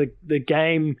strength. Like the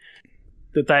game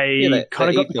that they kind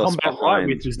of got the combat right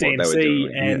with was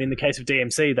DMC, and in the case of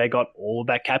DMC, they got all of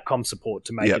that Capcom support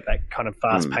to make it that kind of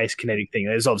fast-paced kinetic thing.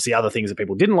 There's obviously other things that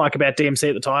people didn't like about DMC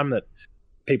at the time that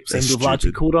people seem to have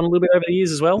largely cooled on a little bit over the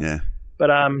years as well. Yeah, but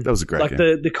that was a great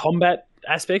game. The combat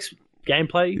aspects,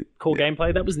 gameplay,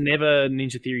 gameplay, that was never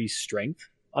Ninja Theory's strength.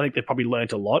 I think they've probably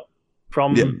learnt a lot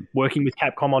from working with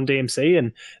Capcom on DMC,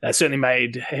 and that certainly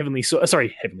made Heavenly Sword,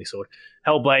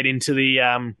 Hellblade into the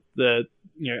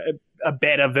a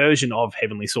better version of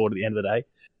Heavenly Sword at the end of the day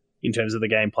in terms of the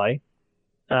gameplay.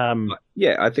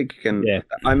 I think it can. Yeah.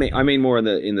 I mean more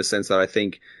in the sense that I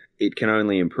think it can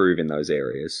only improve in those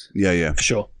areas. Yeah, for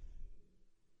sure.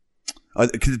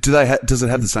 Does it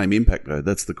have the same impact though?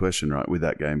 That's the question, right? With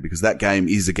that game, because that game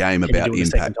is a game about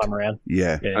impact. Time around.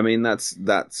 Yeah. I mean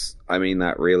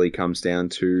that really comes down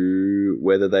to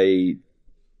whether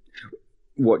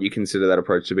what you consider that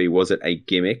approach to be. Was it a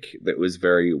gimmick that was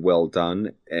very well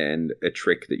done and a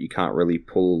trick that you can't really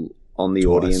pull on the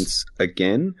audience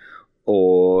again,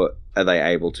 or are they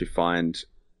able to find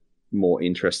more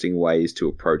interesting ways to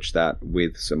approach that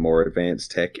with some more advanced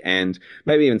tech and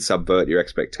maybe even subvert your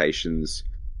expectations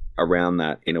around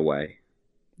that in a way?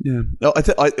 Yeah,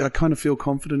 I kind of feel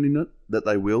confident in it that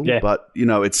they will, but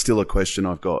it's still a question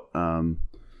I've got.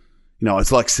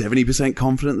 It's like 70%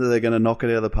 confident that they're going to knock it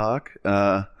out of the park.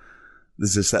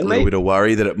 There's just that little bit of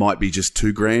worry that it might be just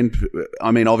too grand.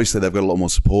 I mean, obviously they've got a lot more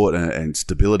support and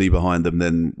stability behind them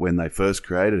than when they first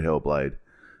created Hellblade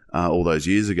all those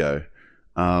years ago.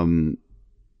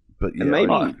 But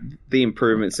maybe the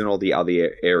improvements in all the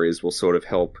other areas will sort of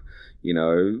help,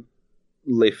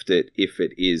 lift it if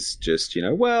it is just,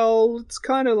 it's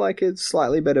kind of like a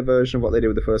slightly better version of what they did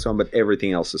with the first one, but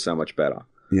everything else is so much better.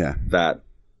 Yeah. That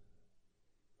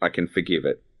I can forgive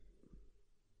it.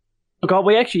 God,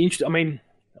 we actually interested. I mean,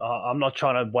 I'm not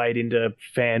trying to wade into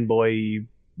fanboy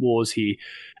wars here,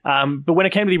 but when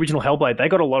it came to the original Hellblade, they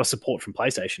got a lot of support from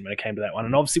PlayStation when it came to that one,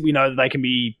 and obviously we know that they can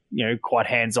be, quite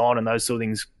hands-on and those sort of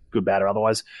things, good, bad, or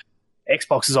otherwise.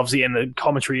 Xbox is obviously, and the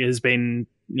commentary has been,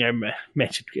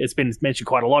 mentioned. It's been mentioned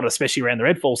quite a lot, especially around the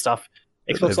Redfall stuff.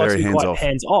 Xbox likes to be quite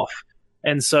hands-off,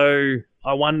 and so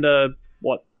I wonder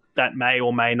what that may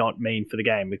or may not mean for the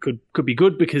game. It could be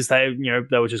good because they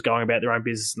were just going about their own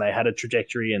business and they had a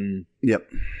trajectory and let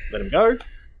them go.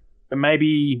 But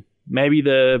maybe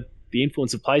the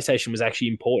influence of PlayStation was actually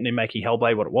important in making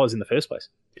Hellblade what it was in the first place.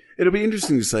 It'll be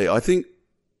interesting to see. I think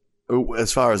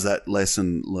as far as that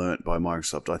lesson learnt by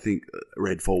Microsoft, I think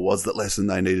Redfall was that lesson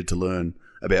they needed to learn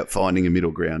about finding a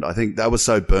middle ground. I think that was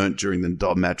so burnt during the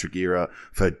Dom Matrick era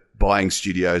for buying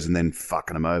studios and then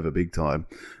fucking them over big time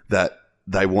that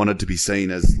they wanted to be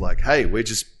seen as like, hey, we're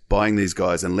just buying these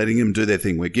guys and letting them do their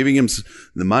thing. We're giving them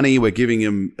the money. We're giving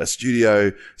them a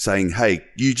studio saying, hey,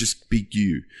 you just be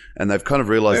you. And they've kind of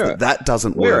realized that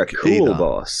doesn't work either. We're a cool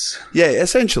boss. Yeah,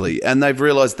 essentially. And they've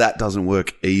realized that doesn't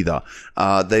work either.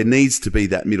 There needs to be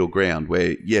that middle ground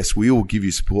where, yes, we will give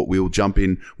you support. We will jump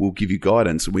in. We'll give you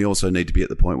guidance. And we also need to be at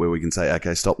the point where we can say,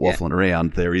 okay, stop waffling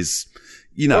around. There is,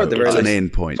 an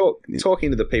end point.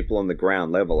 Talking to the people on the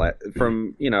ground level,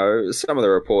 from, some of the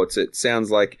reports, it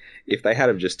sounds like if they had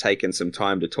have just taken some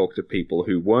time to talk to people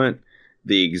who weren't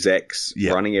the execs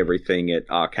running everything at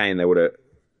Arcane, they would have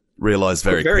realized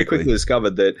very quickly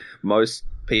discovered that most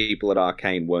people at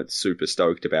Arcane weren't super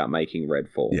stoked about making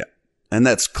Redfall. Yeah. And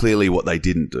that's clearly what they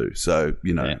didn't do. So,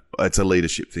 it's a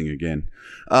leadership thing again.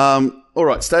 All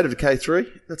right, State of Decay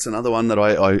 3. That's another one that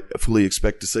I fully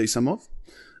expect to see some of.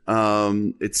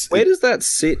 Where does that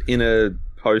sit in a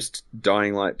post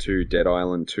Dying Light 2, Dead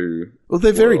Island 2? Well,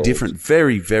 they're very different,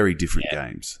 very, very different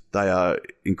games. They are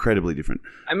incredibly different.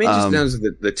 I mean, just in terms of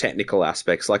the technical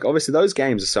aspects, like obviously those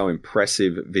games are so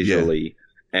impressive visually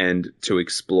and to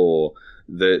explore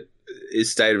that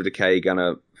is State of Decay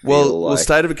gonna Well,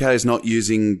 State of Decay is not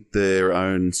using their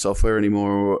own software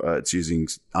anymore. It's using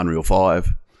Unreal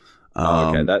 5.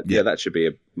 Okay. That should be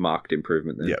a marked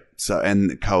improvement then. Yeah. So,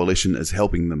 and Coalition is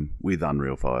helping them with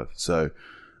Unreal 5. So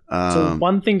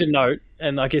one thing to note,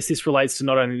 and I guess this relates to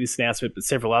not only this announcement but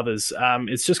several others.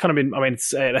 It's just kind of been. I mean,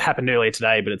 it happened earlier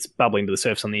today, but it's bubbling to the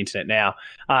surface on the internet now.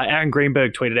 Aaron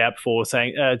Greenberg tweeted out before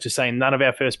saying none of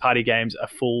our first party games are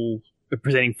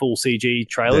presenting full CG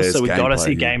trailers, so we've got to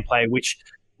see gameplay, which,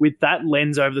 with that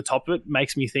lens over the top of it,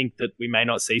 makes me think that we may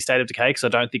not see State of Decay, because I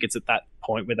don't think it's at that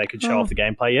point where they could show off the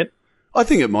gameplay yet. I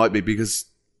think it might be because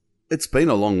it's been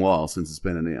a long while since it's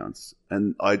been announced,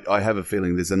 and I have a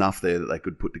feeling there's enough there that they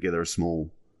could put together a small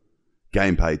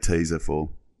gameplay teaser for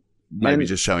maybe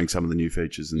just showing some of the new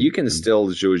features. You can still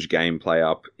zhuzh gameplay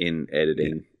up in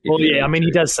editing. Well, yeah, I mean,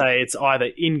 he does say it's either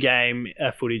in-game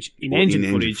footage,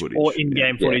 in-engine footage, or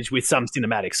in-game footage with some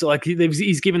cinematics. So, like,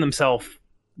 he's given themselves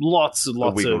lots of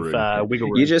wiggle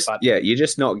room. You're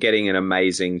just not getting an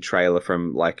amazing trailer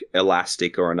from like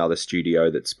Elastic or another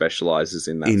studio that specializes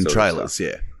in that in sort trailers. Of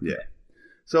stuff. Yeah.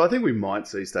 So I think we might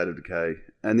see State of Decay,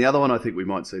 and the other one I think we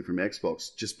might see from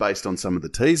Xbox, just based on some of the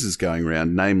teasers going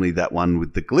around, namely that one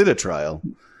with the glitter trail.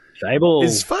 Fable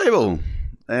is Fable,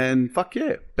 and fuck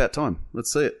yeah, about time.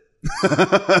 Let's see it.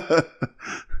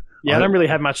 Yeah, I don't really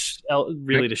have much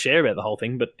really to share about the whole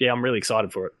thing, but yeah, I'm really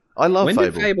excited for it. I love Fable.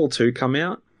 When did Fable 2 come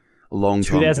out? A long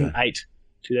time 2008.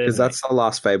 Because that's the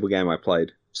last Fable game I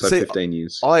played. So 15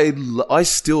 years. I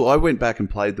went back and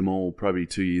played them all probably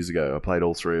 2 years ago. I played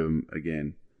all three of them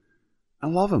again. I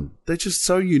love them. They're just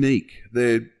so unique.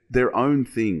 They're their own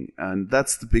thing. And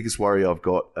that's the biggest worry I've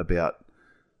got about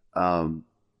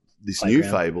this new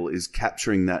Fable, is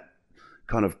capturing that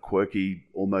kind of quirky,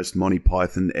 almost Monty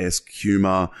Python-esque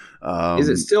humour. Is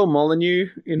it still Molyneux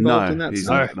involved in that?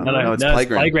 No, it's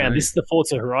Playground. This is the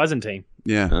Forza Horizon team.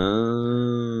 Yeah.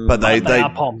 But they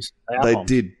are POMs. They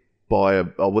did buy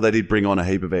they did bring on a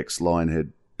heap of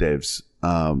ex-Lionhead devs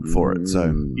for it. So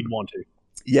you'd want to.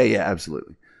 Yeah,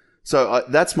 absolutely. So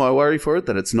that's my worry for it,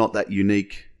 that it's not that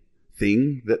unique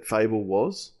thing that Fable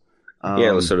was.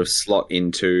 It'll sort of slot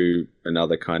into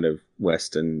another kind of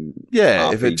Western RPG.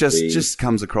 RPG. If it just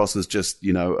comes across as just,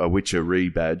 a Witcher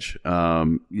rebadge,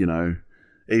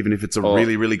 even if it's a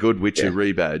really, really good Witcher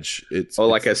rebadge. It's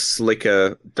like a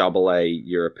slicker AA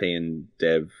European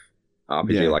dev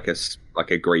RPG, like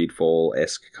a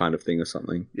Greedfall-esque kind of thing or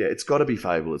something. Yeah, it's got to be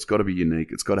Fable. It's got to be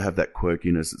unique. It's got to have that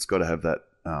quirkiness. It's got to have that,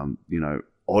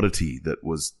 oddity that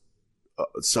was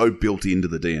so built into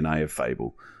the DNA of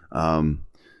Fable.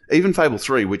 Even Fable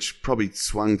 3, which probably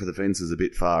swung for the fences a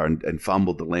bit far and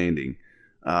fumbled the landing,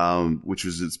 which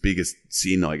was its biggest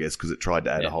sin, I guess, because it tried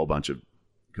to add a whole bunch of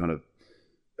kind of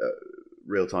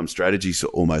real-time strategy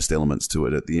almost elements to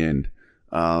it at the end.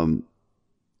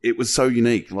 It was so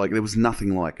unique. Like, there was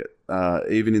nothing like it,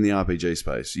 even in the RPG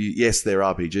space. Yes, they're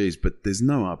RPGs, but there's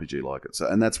no RPG like it.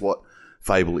 And that's what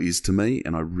Fable is to me,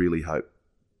 and I really hope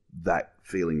that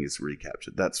feeling is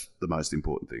recaptured. That's the most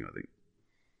important thing, I think.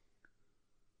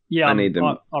 Yeah, I'm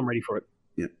ready for it.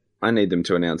 Yeah, I need them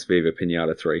to announce Viva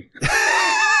Pinata 3.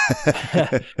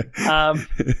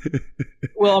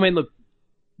 Well, I mean, look.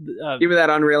 Give me that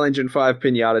Unreal Engine 5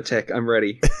 Pinata tech. I'm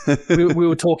ready. we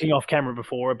were talking off camera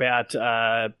before about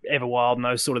Everwild and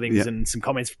those sort of things, and some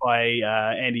comments by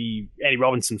Andy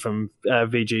Robinson from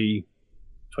VG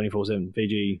 24/7.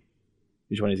 VG,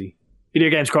 which one is he? Video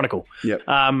Games Chronicle. Yep.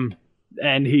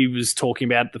 And he was talking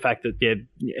about the fact that,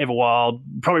 Everwild,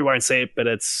 probably won't see it, but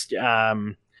it's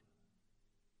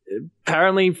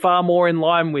apparently far more in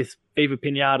line with Viva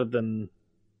Pinata than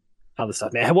other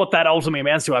stuff. Now, what that ultimately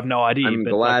amounts to, I have no idea. I'm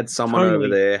but glad someone over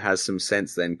there has some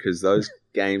sense then, because those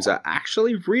games are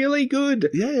actually really good.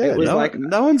 Yeah. It was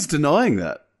No one's denying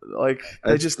that. Like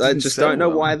they I just don't know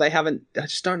why they haven't. I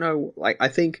just don't know. Like I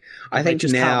think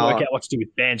just now can't work out what to do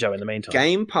with Banjo in the meantime.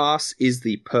 Game Pass is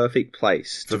the perfect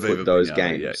place to put those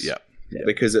games. Yeah.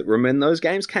 Because when those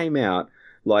games came out,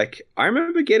 like I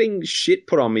remember getting shit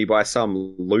put on me by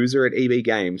some loser at EB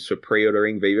Games for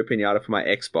pre-ordering Viva Pinata for my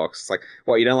Xbox. It's like,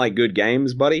 what, you don't like good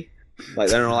games, buddy? Like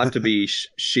they don't have to be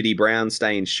shitty brown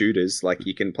stained shooters. Like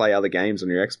you can play other games on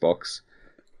your Xbox.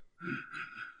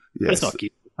 Yes. It's not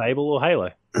Fable or Halo.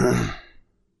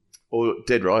 Or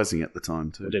Dead Rising at the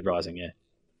time too. Or Dead Rising, yeah.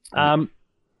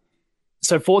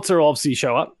 So Forza will obviously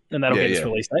show up, and that'll get its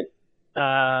release date.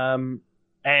 And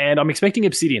I'm expecting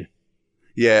Obsidian.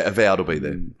 Yeah, Avowed will be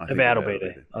there. Avowed will be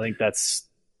there. I think that's...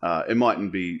 It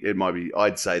might be,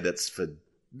 I'd say that's for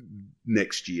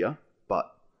next year,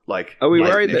 but like... Are we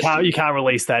worried that... You can't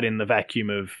release that in the vacuum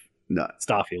of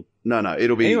Starfield. No,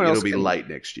 it'll be late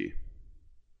next year.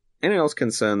 Anyone else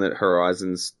concerned that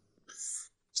Horizon's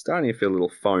starting to feel a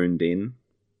little phoned in?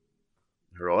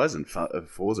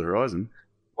 Forza Horizon?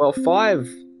 Well, 5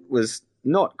 was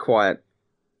not quite...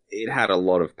 It had a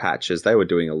lot of patches. They were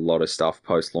doing a lot of stuff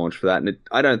post-launch for that, and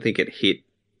I don't think it hit,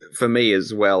 for me,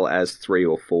 as well as 3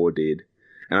 or 4 did.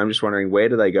 And I'm just wondering, where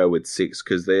do they go with 6?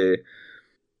 Because they're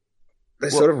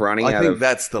sort of running out of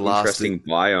that's the interesting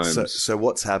biomes. So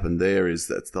what's happened there is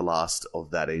that's the last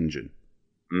of that engine.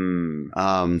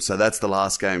 So that's the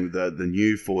last game. The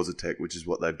new Forza tech, which is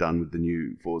what they've done with the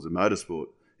new Forza Motorsport,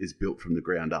 is built from the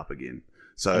ground up again.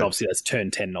 So and obviously that's Turn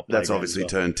 10, not Playground. That's obviously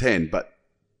Turn 10, but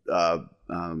the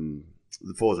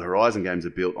Forza Horizon games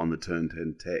are built on the Turn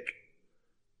 10 tech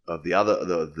of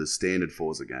the standard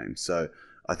Forza games. So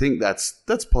I think that's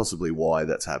possibly why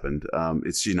that's happened.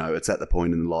 It's it's at the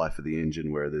point in the life of the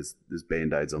engine where there's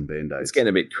band-aids on band-aids. It's getting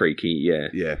a bit creaky, yeah.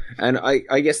 Yeah. And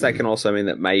I guess that can also mean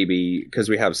that maybe, because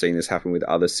we have seen this happen with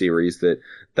other series,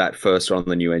 that first on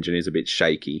the new engine is a bit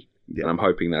shaky. Yeah. And I'm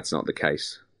hoping that's not the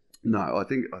case. No, I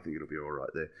think it'll be all right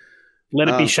there. Let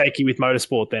it be shaky with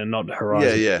Motorsport then, not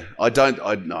Horizon. Yeah. I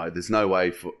know there's no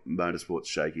way for Motorsport's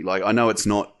shaky. Like I know it's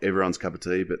not everyone's cup of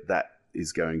tea, but that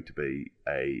is going to be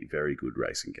a very good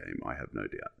racing game. I have no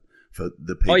doubt. For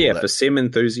the people for sim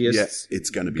enthusiasts, it's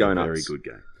going to be a very good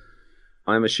game.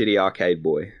 I'm a shitty arcade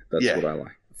boy. That's what I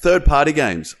like. Third-party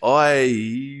games.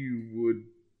 I would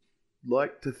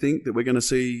like to think that we're going to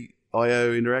see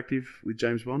IO Interactive with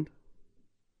James Bond.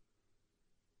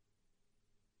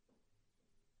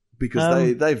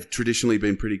 Because they've traditionally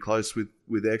been pretty close with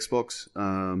Xbox.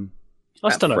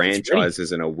 That franchise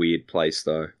is in a weird place,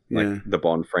 though. Like the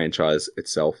Bond franchise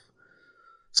itself.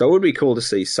 So it would be cool to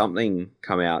see something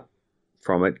come out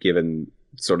from it, given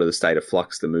sort of the state of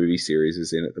flux the movie series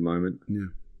is in at the moment. Yeah,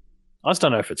 I just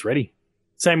don't know if it's ready.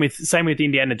 Same with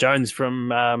Indiana Jones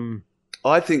from.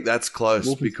 I think that's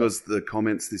close because the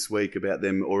comments this week about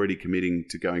them already committing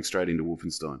to going straight into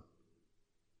Wolfenstein.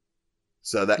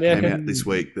 So that came out this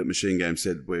week that Machine Games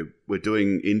said we're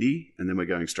doing indie and then we're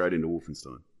going straight into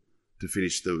Wolfenstein to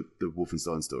finish the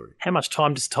Wolfenstein story. How much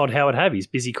time does Todd Howard have? He's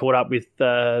busy caught up with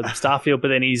Starfield, but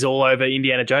then he's all over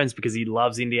Indiana Jones because he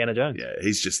loves Indiana Jones. Yeah,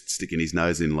 he's just sticking his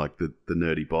nose in like the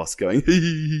nerdy boss going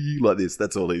like this.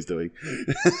 That's all he's doing.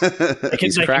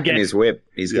 He's cracking his whip.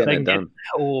 He's getting it done.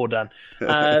 Done.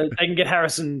 They can get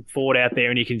Harrison Ford out there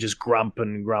and he can just grump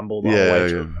and grumble the whole way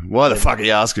through. Why the fuck are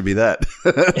you asking me that?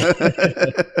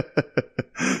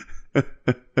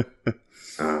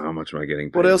 How much am I getting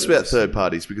paid? What else about third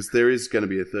parties? Because there is going to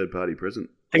be a third party present.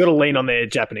 They got to lean on their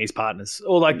Japanese partners,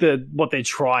 or like what they're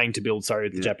trying to build. Sorry,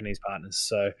 with the Japanese partners.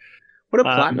 So, what are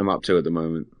Platinum up to at the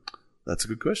moment? That's a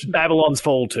good question. Babylon's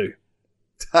Fall 2.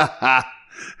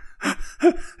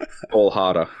 All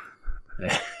harder.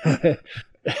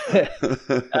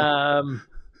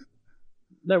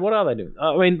 No, what are they doing?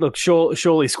 I mean, look,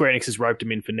 surely Square Enix has roped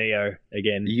him in for Neo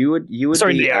again. You would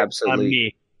Sorry, be Neo,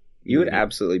 absolutely. You would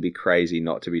absolutely be crazy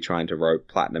not to be trying to rope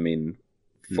Platinum in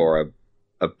for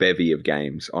a bevy of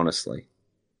games, honestly.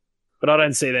 But I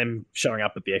don't see them showing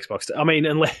up at the Xbox. I mean,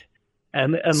 unless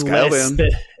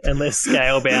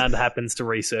Scalebound happens to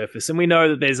resurface. And we know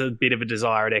that there's a bit of a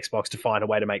desire at Xbox to find a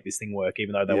way to make this thing work,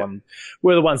 even though they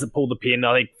were the ones that pulled the pin.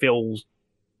 I think Phil,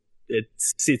 it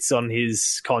sits on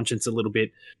his conscience a little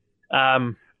bit.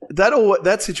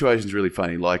 That situation is really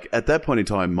funny. Like, at that point in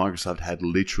time, Microsoft had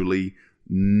literally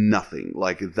nothing.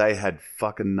 Like, they had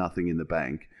fucking nothing in the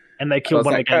bank. And they killed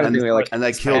one of the games. And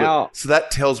they killed it. So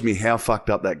that tells me how fucked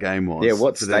up that game was. Yeah,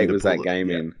 what state was that game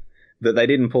in? that they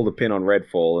didn't pull the pin on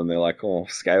Redfall, and they're like, "Oh,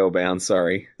 scale bound,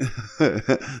 sorry."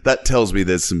 That tells me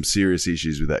there's some serious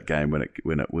issues with that game when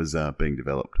it was being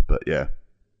developed. But yeah,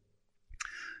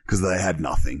 because they had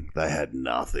nothing. They had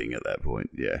nothing at that point.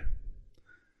 Yeah,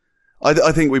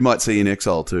 I think we might see In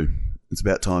Exile too. It's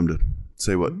about time to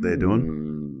see what they're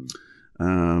doing.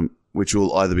 Which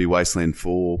will either be Wasteland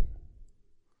 4.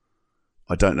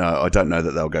 I don't know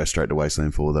that they'll go straight to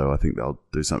Wasteland 4 though. I think they'll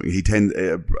do something.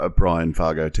 Brian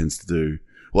Fargo tends to do,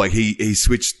 like he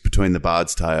switched between the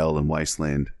Bard's Tale and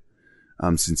Wasteland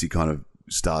since he kind of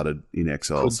started In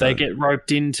Exile. Could they get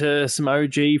roped into some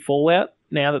OG Fallout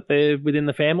now that they're within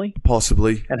the family?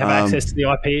 Possibly. And have access to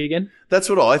the IP again? That's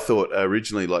what I thought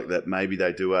originally, like that maybe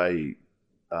they do a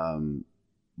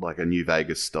like a New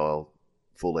Vegas style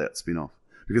Fallout spin-off.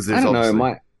 Because there's I don't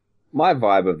know, my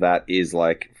vibe of that is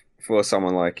like, for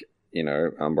someone like,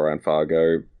 Brian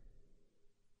Fargo,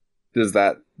 does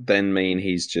that then mean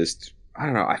he's just, I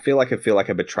don't know, I feel like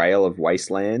a betrayal of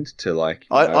Wasteland to like...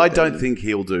 I don't think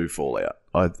he'll do Fallout.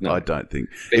 I don't think.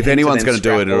 If anyone's going to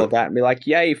do it... all of that and be like,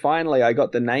 yay, finally, I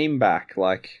got the name back.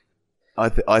 Like,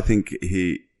 I think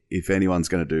if anyone's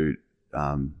going to do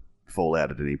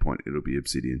Fallout at any point, it'll be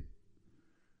Obsidian.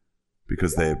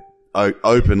 Because they're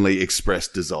openly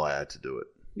expressed desire to do it.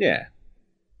 Yeah.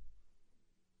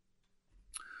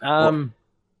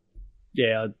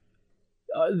 Yeah,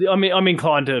 I'm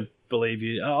inclined to believe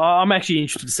you. I'm actually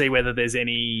interested to see whether there's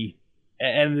any,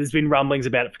 and there's been rumblings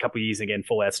about it for a couple of years. And again,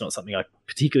 Fallout's not something I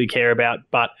particularly care about,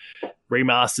 but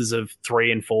remasters of 3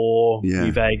 and 4,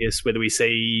 New Vegas, whether we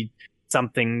see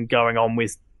something going on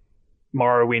with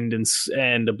Morrowind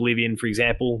and Oblivion, for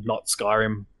example, not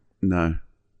Skyrim. No.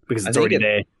 Because it's already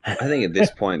there. I think at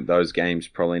this point, those games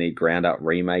probably need ground up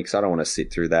remakes. I don't want to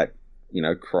sit through that.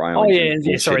 Cry on. Oh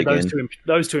yeah. Sorry,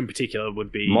 those two in particular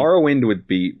would be. Morrowind would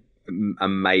be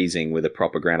amazing with a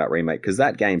proper ground up remake because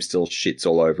that game still shits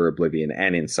all over Oblivion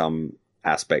and in some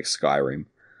aspects Skyrim.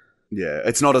 Yeah,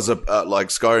 it's not as like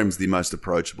Skyrim's the most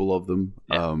approachable of them.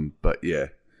 Yeah. But yeah,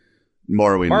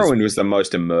 Morrowind was the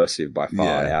most immersive by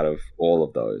far out of all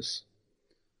of those.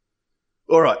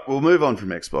 All right, we'll move on from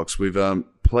Xbox. We've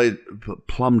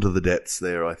plumbed the depths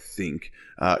there, I think.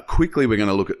 Quickly, we're going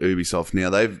to look at Ubisoft now.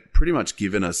 They've pretty much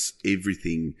given us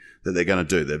everything that they're going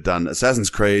to do. They've done Assassin's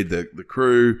Creed, the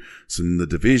Crew, The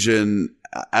Division,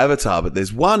 Avatar, but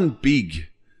there's one big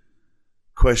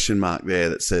question mark there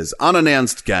that says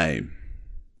unannounced game.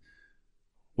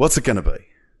 What's it going to be?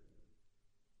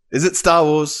 Is it Star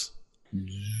Wars?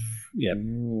 Yeah,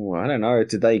 I don't know.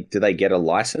 Did they get a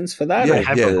license for that? Yeah, they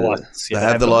have got the license. They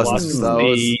have the license.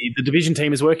 The Division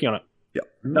team is working on it. Yep.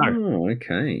 No. Oh,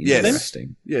 okay. Yes.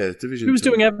 Interesting. Yeah, Division. Who's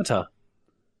doing Avatar?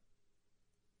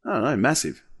 I don't know.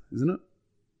 Massive, isn't it?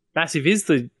 Massive is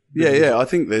the. Yeah. I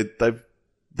think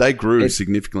they grew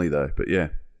significantly though. But yeah,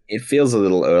 it feels a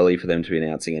little early for them to be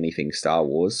announcing anything Star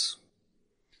Wars.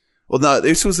 Well, no,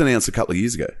 this was announced a couple of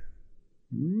years ago.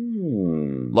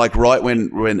 Like right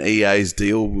when EA's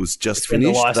deal was just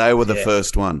finished, they were the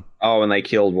first one. Oh, and they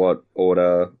killed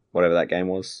whatever that game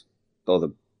was, or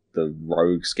the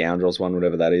Rogue Scoundrels one,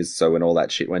 whatever that is. So when all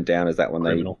that shit went down, is that when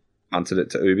they punted it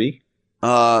to Ubi?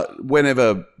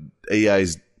 Whenever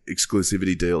EA's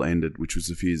exclusivity deal ended, which was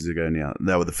a few years ago now,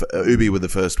 they were Ubi were the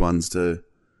first ones to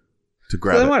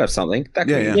grab they it. might have something. That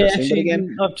could be interesting. But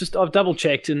again, I've double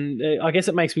checked, and I guess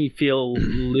it makes me feel a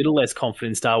little less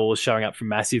confident in Star Wars showing up from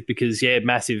Massive because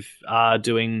Massive are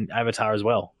doing Avatar as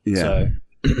well. Yeah. So,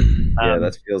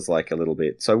 that feels like a little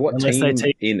bit. So what team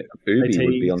in Ubi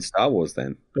would be on Star Wars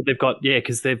then? But they've got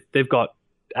because they've got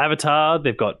Avatar,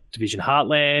 they've got Division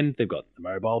Heartland, they've got the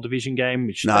mobile Division game,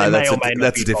 which that's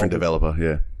a different developer.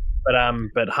 Yeah.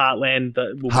 But Heartland...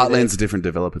 Heartland's a different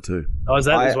developer too. Oh, is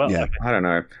that as well? Yeah. Okay. I don't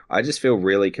know. I just feel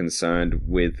really concerned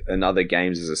with another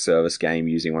games as a service game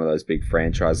using one of those big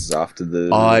franchises after the...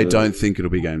 I don't think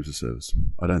it'll be games as a service.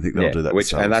 I don't think they'll do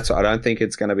that. I don't think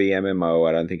it's going to be MMO.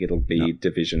 I don't think it'll be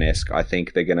Division-esque. I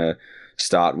think they're going to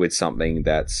start with something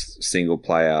that's single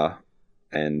player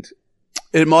and...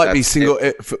 It might be single...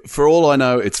 For all I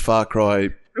know, it's Far Cry.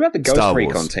 What about the Ghost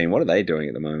Recon team? What are they doing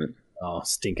at the moment? Oh,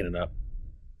 stinking it up.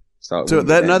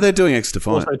 They're doing XDefiant.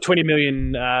 Also, 20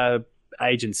 million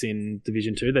agents in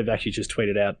Division 2. They've actually just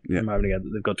tweeted out a moment ago that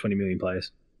they've got 20 million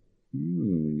players.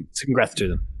 So congrats to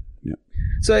them. Yeah.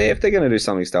 So if they're going to do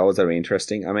something Star Wars, that'd be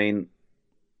interesting. I mean...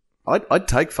 I'd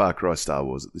take Far Cry Star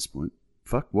Wars at this point.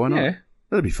 Fuck, why not? Yeah.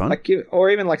 That'd be fun. Or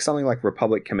even like something like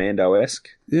Republic Commando-esque.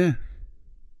 Yeah.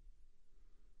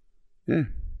 Yeah.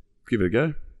 Give it a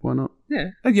go. Why not?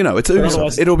 Yeah. And, it's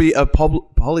Ubisoft. It'll be a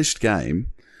polished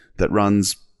game that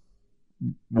runs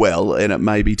well, and it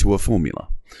may be to a formula.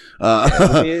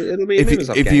 It'll be a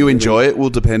if you enjoy it, will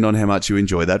depend on how much you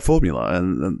enjoy that formula,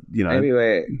 and you know, maybe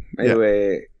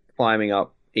we're climbing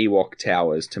up Ewok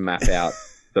towers to map out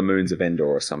the moons of Endor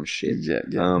or some shit. Yeah,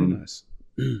 who knows?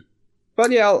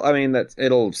 But yeah, I mean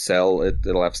it'll sell.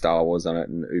 It'll have Star Wars on it,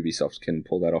 and Ubisoft can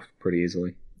pull that off pretty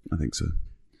easily. I think so.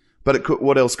 But it could,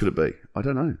 what else could it be? I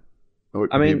don't know. Or it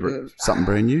could be something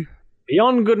brand new.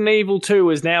 Beyond Good and Evil 2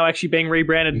 is now actually being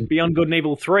rebranded Beyond Good and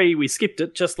Evil 3. We skipped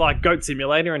it, just like Goat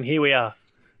Simulator, and here we are.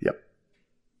 Yep.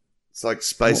 It's like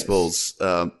Spaceballs.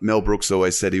 Mel Brooks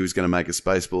always said he was going to make a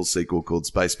Spaceballs sequel called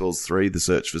Spaceballs 3, The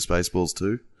Search for Spaceballs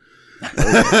 2.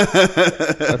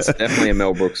 That's definitely a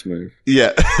Mel Brooks move.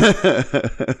 Yeah.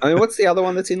 I mean, what's the other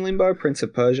one that's in limbo? Prince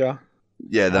of Persia?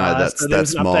 Yeah, no,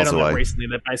 that's miles away. Recently,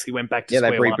 they basically went back to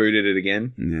square one. Yeah, they've rebooted it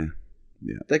again.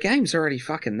 Yeah. The game's already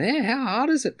fucking there. How hard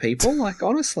is it, people? Like,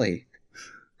 honestly.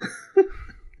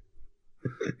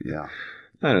 Yeah.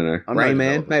 I don't know.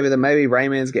 Rayman? Maybe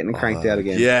Rayman's getting cranked out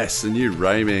again. Yes, a new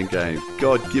Rayman game.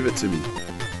 God, give it to me.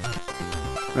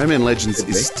 Rayman Legends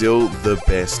is still the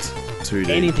best 2D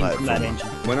anything platform. from that engine.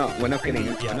 We're not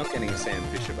getting a Sam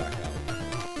Fisher back up.